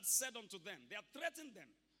elders had said unto them. They had threatened them.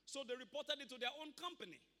 So they reported it to their own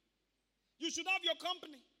company. You should have your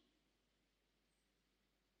company.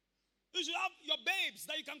 You should have your babes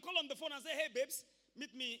that you can call on the phone and say, hey, babes,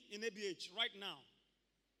 meet me in ABH right now.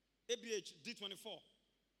 ABH D24.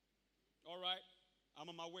 All right? I'm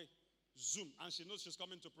on my way. Zoom. And she knows she's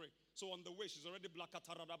coming to pray. So on the way, she's already black. I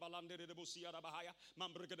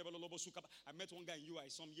met one guy in UI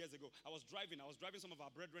some years ago. I was driving some of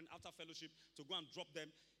our brethren after fellowship to go and drop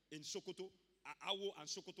them in Sokoto, Awo and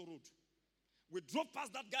Sokoto Road. We drove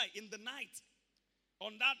past that guy in the night.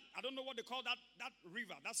 On that, I don't know what they call that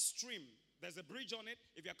river, that stream. There's a bridge on it.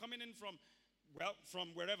 If you're coming in from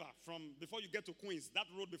wherever, from before you get to Queens, that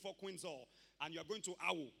road before Queens Hall, and you're going to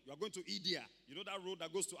Awo, you're going to Idia, you know that road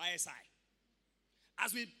that goes to ISI.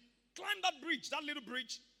 As we climbed that bridge, that little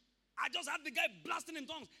bridge, I just had the guy blasting in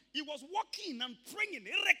tongues. He was walking and praying.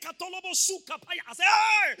 I said,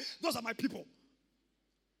 hey, those are my people.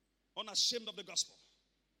 Unashamed of the gospel.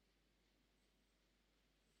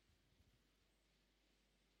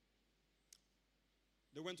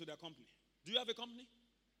 They went to their company. Do you have a company?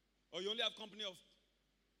 Or you only have company of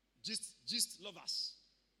gist lovers?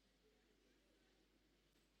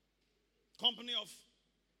 Company of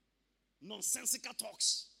nonsensical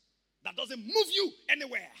talks that doesn't move you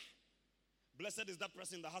anywhere. Blessed is that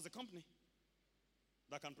person that has a company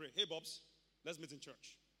that can pray. Hey, Bobs, Let's meet in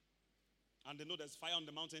church. And they know there's fire on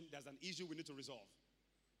the mountain. There's an issue we need to resolve.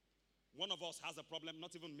 One of us has a problem,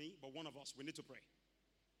 not even me, but one of us. We need to pray.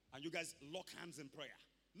 And you guys lock hands in prayer.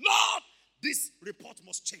 Lord, this report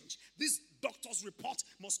must change. This doctor's report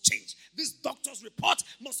must change. This doctor's report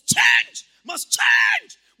must change. Must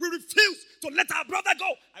change. We refuse to let our brother go.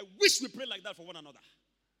 I wish we pray like that for one another.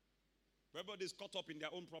 Everybody is caught up in their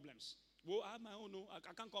own problems. Well, I have my own. I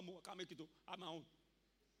can't come. I can't make it. I have my own.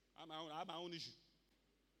 I have my own issue.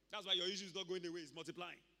 That's why your issue is not going away. It's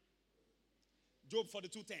multiplying. Job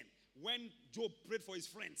 42:10. When Job prayed for his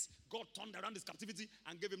friends, God turned around his captivity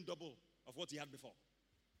and gave him double of what he had before.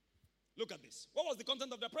 Look at this. What was the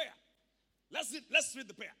content of their prayer? Let's read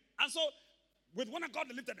the prayer. And so, with one accord,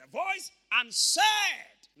 they lifted their voice and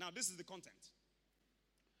said, now this is the content.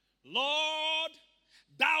 Lord,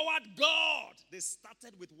 thou art God. They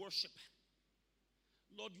started with worship.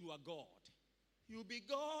 Lord, you are God. You be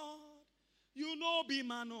God. You know be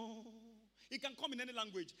man. Oh. It can come in any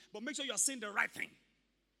language, but make sure you are saying the right thing.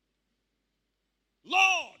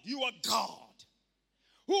 Lord, you are God,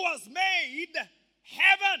 who has made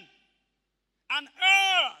heaven and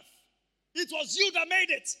earth. It was you that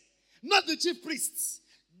made it, not the chief priests.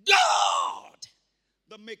 God,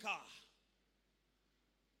 the maker.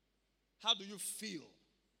 How do you feel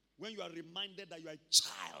when you are reminded that you are a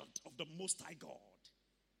child of the Most High God?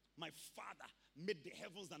 My Father made the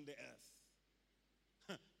heavens and the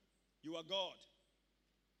earth. You are God.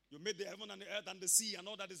 You made the heaven and the earth and the sea and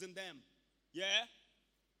all that is in them. Yeah?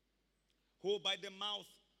 Who by the mouth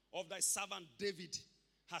of thy servant David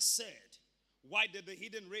has said, why did the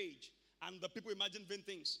heathen rage and the people imagine vain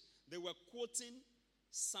things? They were quoting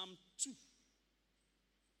Psalm 2.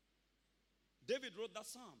 David wrote that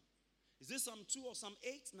psalm. Is this Psalm 2 or Psalm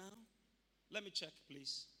 8 now? Let me check,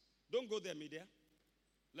 please. Don't go there, media.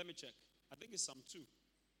 Let me check. I think it's Psalm 2.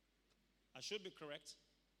 I should be correct.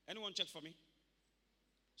 Anyone check for me?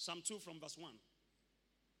 Psalm 2 from verse 1.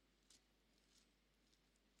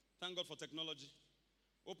 Thank God for technology.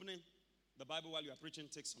 Opening the Bible while you are preaching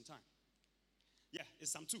takes some time. Yeah,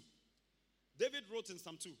 it's Psalm 2. David wrote in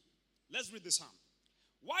Psalm 2. Let's read this psalm.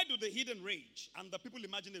 Why do the heathen rage and the people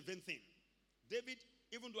imagine a vain thing? David,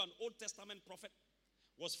 even though an Old Testament prophet,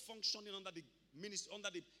 was functioning under the ministry, under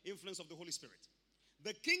the influence of the Holy Spirit.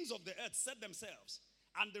 The kings of the earth set themselves,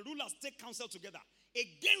 and the rulers take counsel together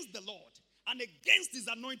against the Lord and against his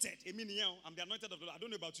anointed. I'm the anointed of the Lord. I don't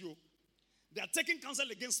know about you. They are taking counsel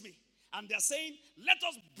against me. And they are saying, let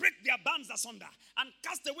us break their bands asunder and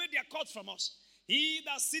cast away their cords from us. He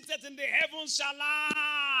that sitteth in the heavens shall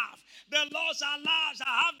laugh. The Lord shall laugh, shall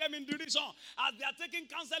have them in derision. As they are taking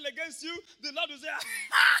counsel against you, the Lord will say,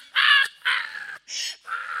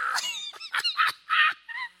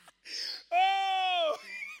 oh!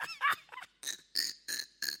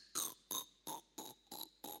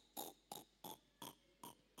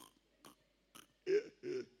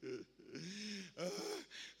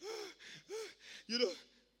 You know,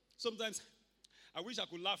 sometimes I wish I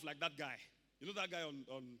could laugh like that guy. You know that guy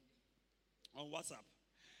on WhatsApp?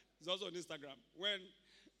 He's also on Instagram.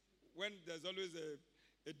 When there's always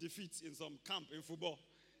a defeat in some camp in football,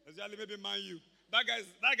 especially maybe Man U. That guy,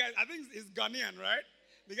 I think he's Ghanaian, right?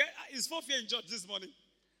 The guy is Fofe in church this morning.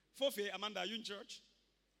 Fofe, Amanda, are you in church?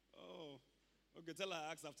 Oh, okay. Tell her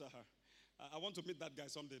I asked after her. I want to meet that guy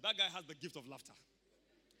someday. That guy has the gift of laughter.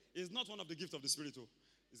 It's not one of the gifts of the Spirit.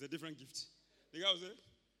 It's a different gift. The guy will say,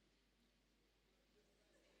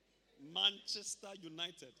 Manchester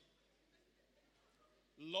United.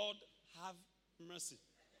 Lord, have mercy.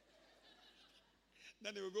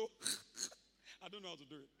 Then they will go, I don't know how to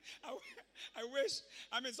do it. I wish.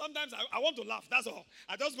 Sometimes I want to laugh. That's all.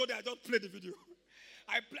 I just go there, I just play the video.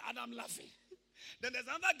 I play, and I'm laughing. Then there's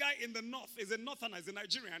another guy in the north. He's a northerner. He's a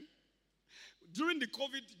Nigerian. During the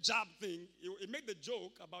COVID jab thing, he made the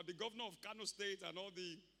joke about the governor of Kano State and all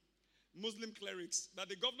the Muslim clerics, that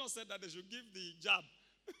the governor said that they should give the jab,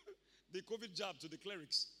 the COVID jab, to the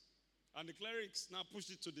clerics. And the clerics now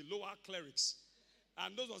pushed it to the lower clerics.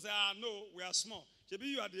 And those ones say, no, we are small. Maybe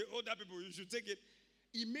you are the older people, you should take it.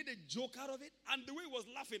 He made a joke out of it. And the way he was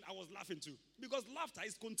laughing, I was laughing too. Because laughter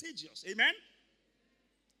is contagious. Amen?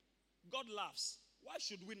 God laughs. Why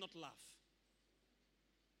should we not laugh?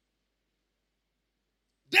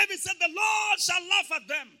 David said, the Lord shall laugh at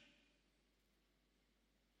them.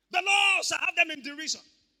 The Lord shall have them in derision.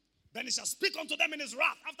 Then he shall speak unto them in his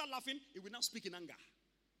wrath. After laughing, he will now speak in anger.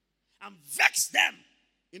 And vex them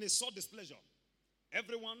in his sore displeasure.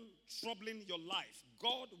 Everyone troubling your life,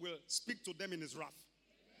 God will speak to them in his wrath.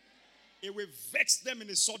 He will vex them in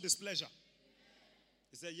his sore displeasure.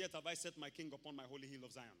 He said, yet have I set my king upon my holy hill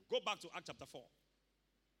of Zion. Go back to Acts chapter 4.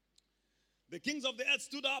 The kings of the earth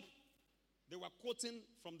stood up. They were quoting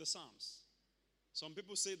from the Psalms. Some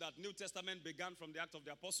people say that New Testament began from the Acts of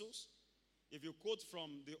the Apostles. If you quote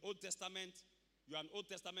from the Old Testament, you are an Old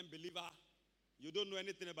Testament believer. You don't know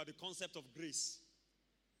anything about the concept of grace.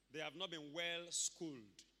 They have not been well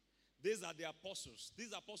schooled. These are the apostles.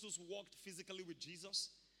 These apostles walked physically with Jesus.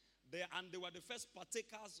 They were the first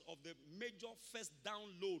partakers of the major first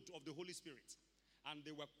download of the Holy Spirit. And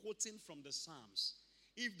they were quoting from the Psalms.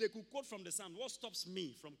 If they could quote from the Psalms, what stops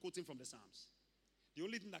me from quoting from the Psalms? The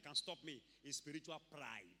only thing that can stop me is spiritual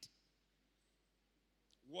pride.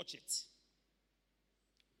 Watch it.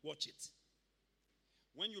 Watch it.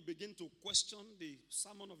 When you begin to question the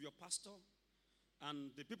sermon of your pastor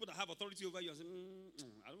and the people that have authority over you,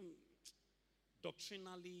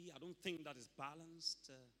 doctrinally, I don't think that is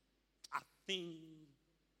balanced. I think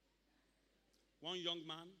one young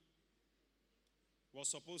man was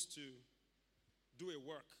supposed to do a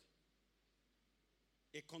work,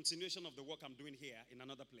 a continuation of the work I'm doing here in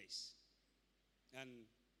another place. And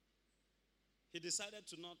he decided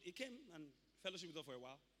to not, he came and fellowship with us for a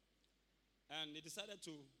while. And he decided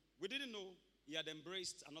to, we didn't know he had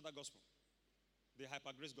embraced another gospel, the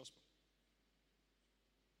hyper grace gospel.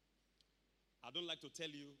 I don't like to tell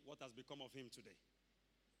you what has become of him today.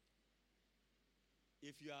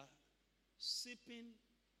 If you are sipping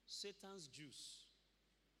Satan's juice,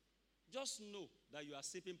 just know that you are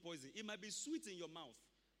sipping poison. It might be sweet in your mouth,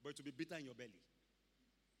 but it will be bitter in your belly.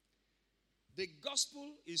 The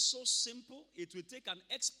gospel is so simple, it will take an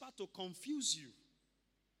expert to confuse you.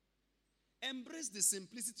 Embrace the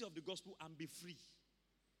simplicity of the gospel and be free.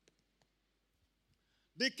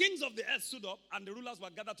 The kings of the earth stood up and the rulers were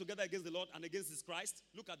gathered together against the Lord and against his Christ.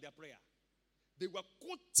 Look at their prayer. They were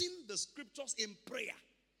quoting the scriptures in prayer.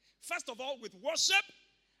 First of all, with worship,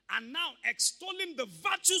 and now extolling the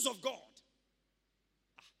virtues of God.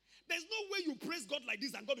 There's no way you praise God like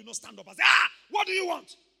this and God will not stand up and say, what do you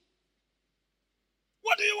want?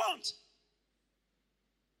 What do you want?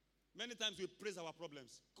 Many times we praise our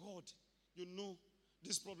problems. God, you know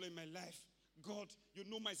this problem in my life. God, you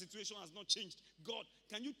know my situation has not changed. God,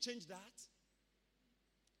 can you change that?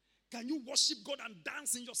 Can you worship God and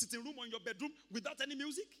dance in your sitting room or in your bedroom without any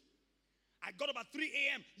music? I got up at 3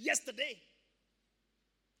 a.m. yesterday.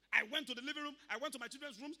 I went to the living room. I went to my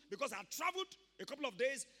children's rooms because I had traveled a couple of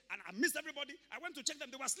days and I missed everybody. I went to check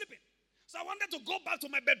them. They were sleeping. So I wanted to go back to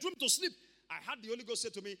my bedroom to sleep. I had the Holy Ghost say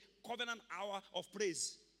to me, covenant hour of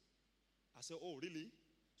praise. I said, oh, really?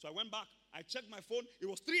 So I went back. I checked my phone. It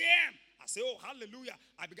was 3 a.m. I said, oh, hallelujah.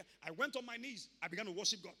 I went on my knees. I began to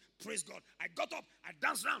worship God. Praise God. I got up. I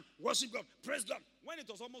danced around. Worship God. Praise God. When it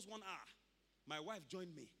was almost 1 hour, my wife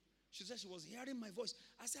joined me. She said she was hearing my voice.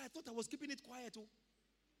 I said, I thought I was keeping it quiet. Oh.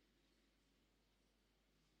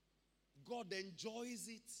 God enjoys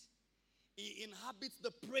it. He inhabits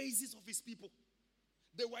the praises of his people.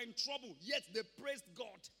 They were in trouble, yet they praised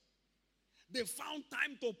God. They found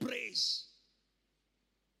time to praise.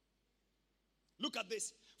 Look at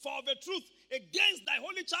this. For of a truth, against thy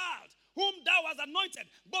holy child, whom thou hast anointed,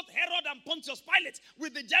 both Herod and Pontius Pilate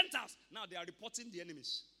with the Gentiles. Now they are reporting the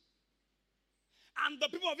enemies. And the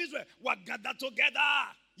people of Israel were gathered together.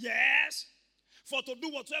 Yes. For to do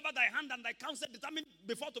whatsoever thy hand and thy counsel determined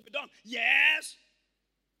before to be done. Yes.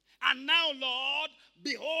 And now, Lord,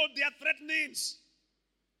 behold their threatenings.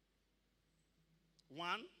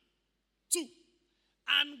 1, 2.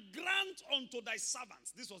 And grant unto thy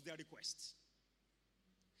servants. This was their request.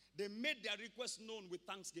 They made their request known with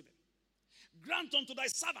thanksgiving. Grant unto thy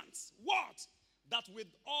servants. What? That with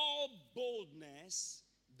all boldness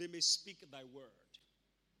they may speak thy word.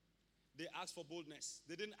 They asked for boldness.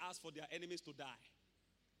 They didn't ask for their enemies to die.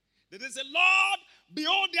 They didn't say, Lord,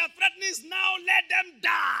 behold their threatenings, now let them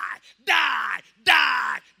die. Die,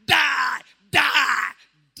 die, die, die.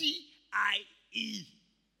 D-I-E.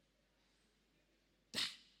 Die.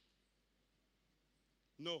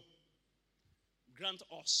 No. Grant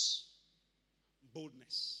us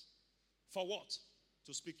boldness. For what?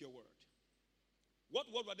 To speak your word. What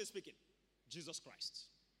word were they speaking? Jesus Christ.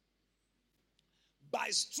 By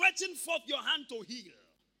stretching forth your hand to heal.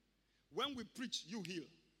 When we preach, you heal.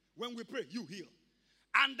 When we pray, you heal.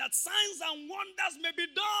 And that signs and wonders may be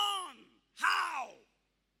done. How?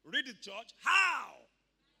 Read it, church. How?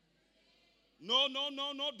 No.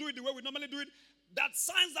 Do it the way we normally do it. That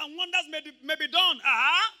signs and wonders may be done.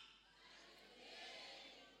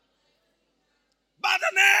 By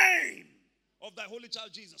the name of thy holy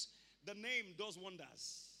child Jesus. The name does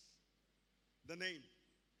wonders. The name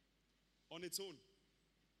on its own.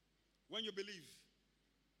 When you believe,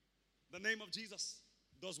 the name of Jesus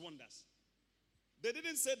does wonders. They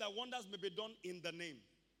didn't say that wonders may be done in the name.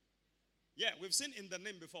 Yeah, we've seen in the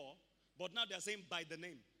name before, but now they're saying by the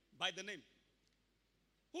name. By the name.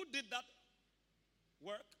 Who did that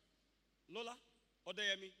work? Lola or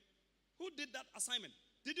Dayemi? Who did that assignment?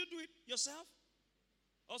 Did you do it yourself?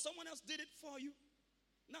 Or someone else did it for you?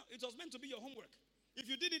 Now, it was meant to be your homework. If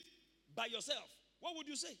you did it by yourself, what would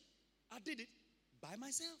you say? I did it by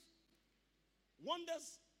myself.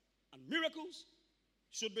 Wonders and miracles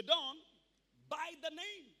should be done by the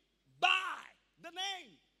name. By the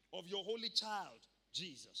name of your holy child,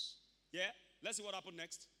 Jesus. Yeah? Let's see what happened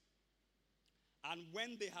next. And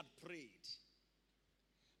when they had prayed,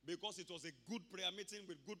 because it was a good prayer meeting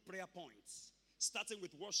with good prayer points, starting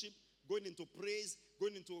with worship, going into praise,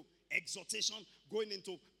 going into exhortation, going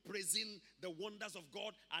into praising the wonders of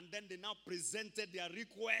God, and then they now presented their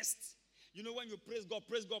requests. You know, when you praise God,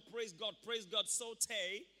 praise God, praise God, praise God,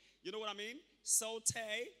 saute. You know what I mean?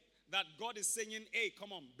 Saute. That God is saying, hey,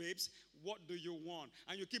 come on, babes, what do you want?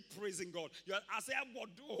 And you keep praising God. I say,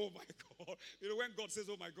 oh my God. You know, when God says,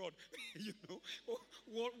 oh my God, you know,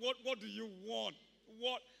 what do you want?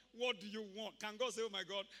 What do you want? Can God say, oh my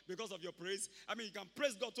God, because of your praise? I mean, you can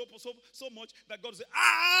praise God so much that God will say,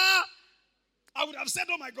 I would have said,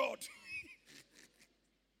 oh my God.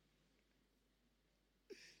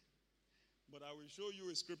 But I will show you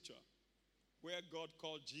a scripture where God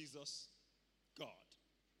called Jesus God.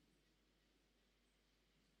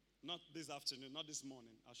 Not this afternoon, not this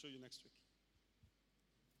morning. I'll show you next week.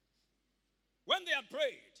 When they had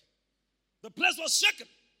prayed, the place was shaken,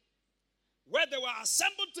 where they were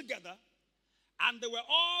assembled together, and they were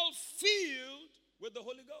all filled with the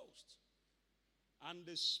Holy Ghost. And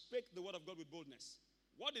they spake the word of God with boldness.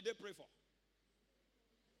 What did they pray for?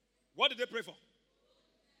 What did they pray for?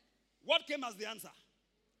 What came as the answer?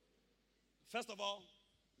 First of all,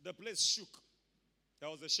 the place shook.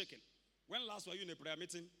 There was a shaking. When last were you in a prayer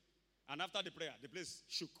meeting? And after the prayer, the place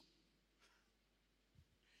shook.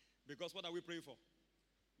 Because what are we praying for?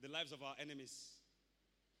 The lives of our enemies.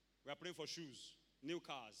 We are praying for shoes, new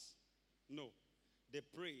cars. No. They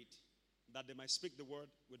prayed that they might speak the word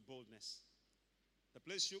with boldness. The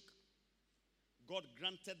place shook. God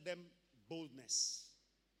granted them boldness.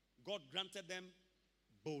 God granted them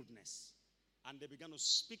boldness. And they began to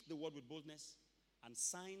speak the word with boldness. And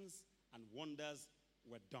signs and wonders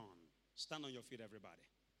were done. Stand on your feet, everybody.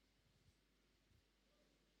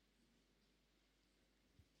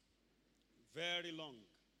 Very long.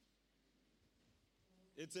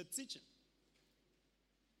 It's a teaching.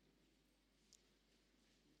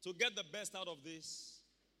 To get the best out of this,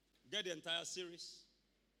 get the entire series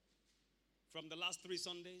from the last 3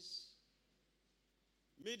 Sundays.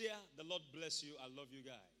 Media, the Lord bless you. I love you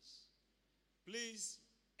guys. Please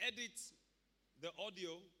edit the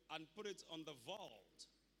audio and put it on the vault.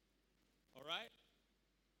 All right?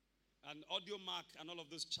 And Audio Mark and all of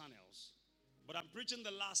those channels. But I'm preaching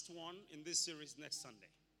the last one in this series next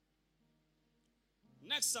Sunday.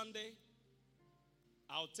 Next Sunday,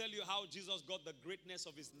 I'll tell you how Jesus got the greatness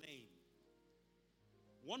of his name.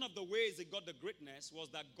 One of the ways he got the greatness was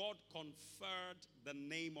that God conferred the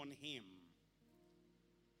name on him.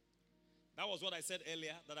 That was what I said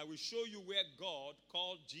earlier, that I will show you where God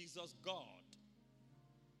called Jesus God.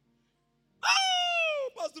 Oh,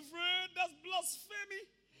 Pastor Fred, that's blasphemy.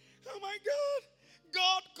 Oh my God.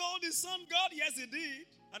 God called his son God. Yes, he did.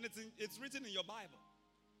 And it's written in your Bible.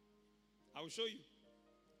 I will show you.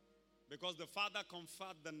 Because the Father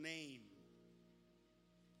conferred the name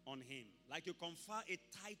on him. Like you confer a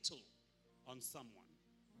title on someone.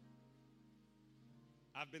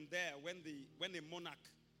 I've been there when a monarch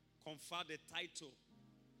conferred a title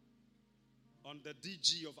on the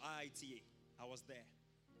DG of IITA. I was there.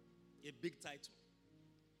 A big title.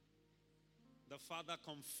 The Father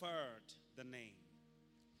conferred the name.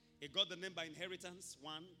 He got the name by inheritance,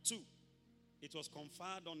 1. 2, it was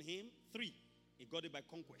conferred on him. 3, he got it by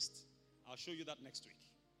conquest. I'll show you that next week.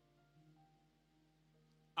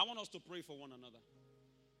 I want us to pray for one another.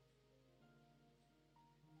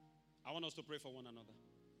 I want us to pray for one another.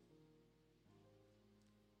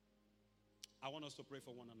 I want us to pray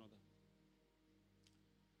for one another.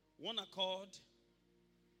 One accord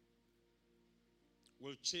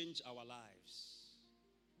will change our lives.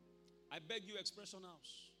 I beg you, Expression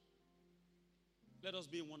House, let us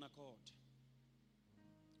be in one accord.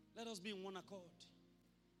 Let us be in one accord.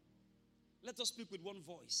 Let us speak with one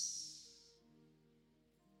voice.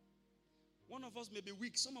 One of us may be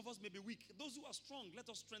weak. Some of us may be weak. Those who are strong, let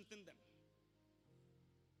us strengthen them.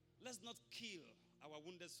 Let's not kill our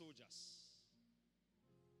wounded soldiers.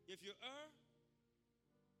 If you err,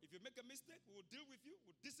 if you make a mistake, we will deal with you,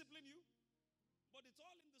 we'll discipline you. But it's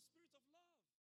all in the spirit of love.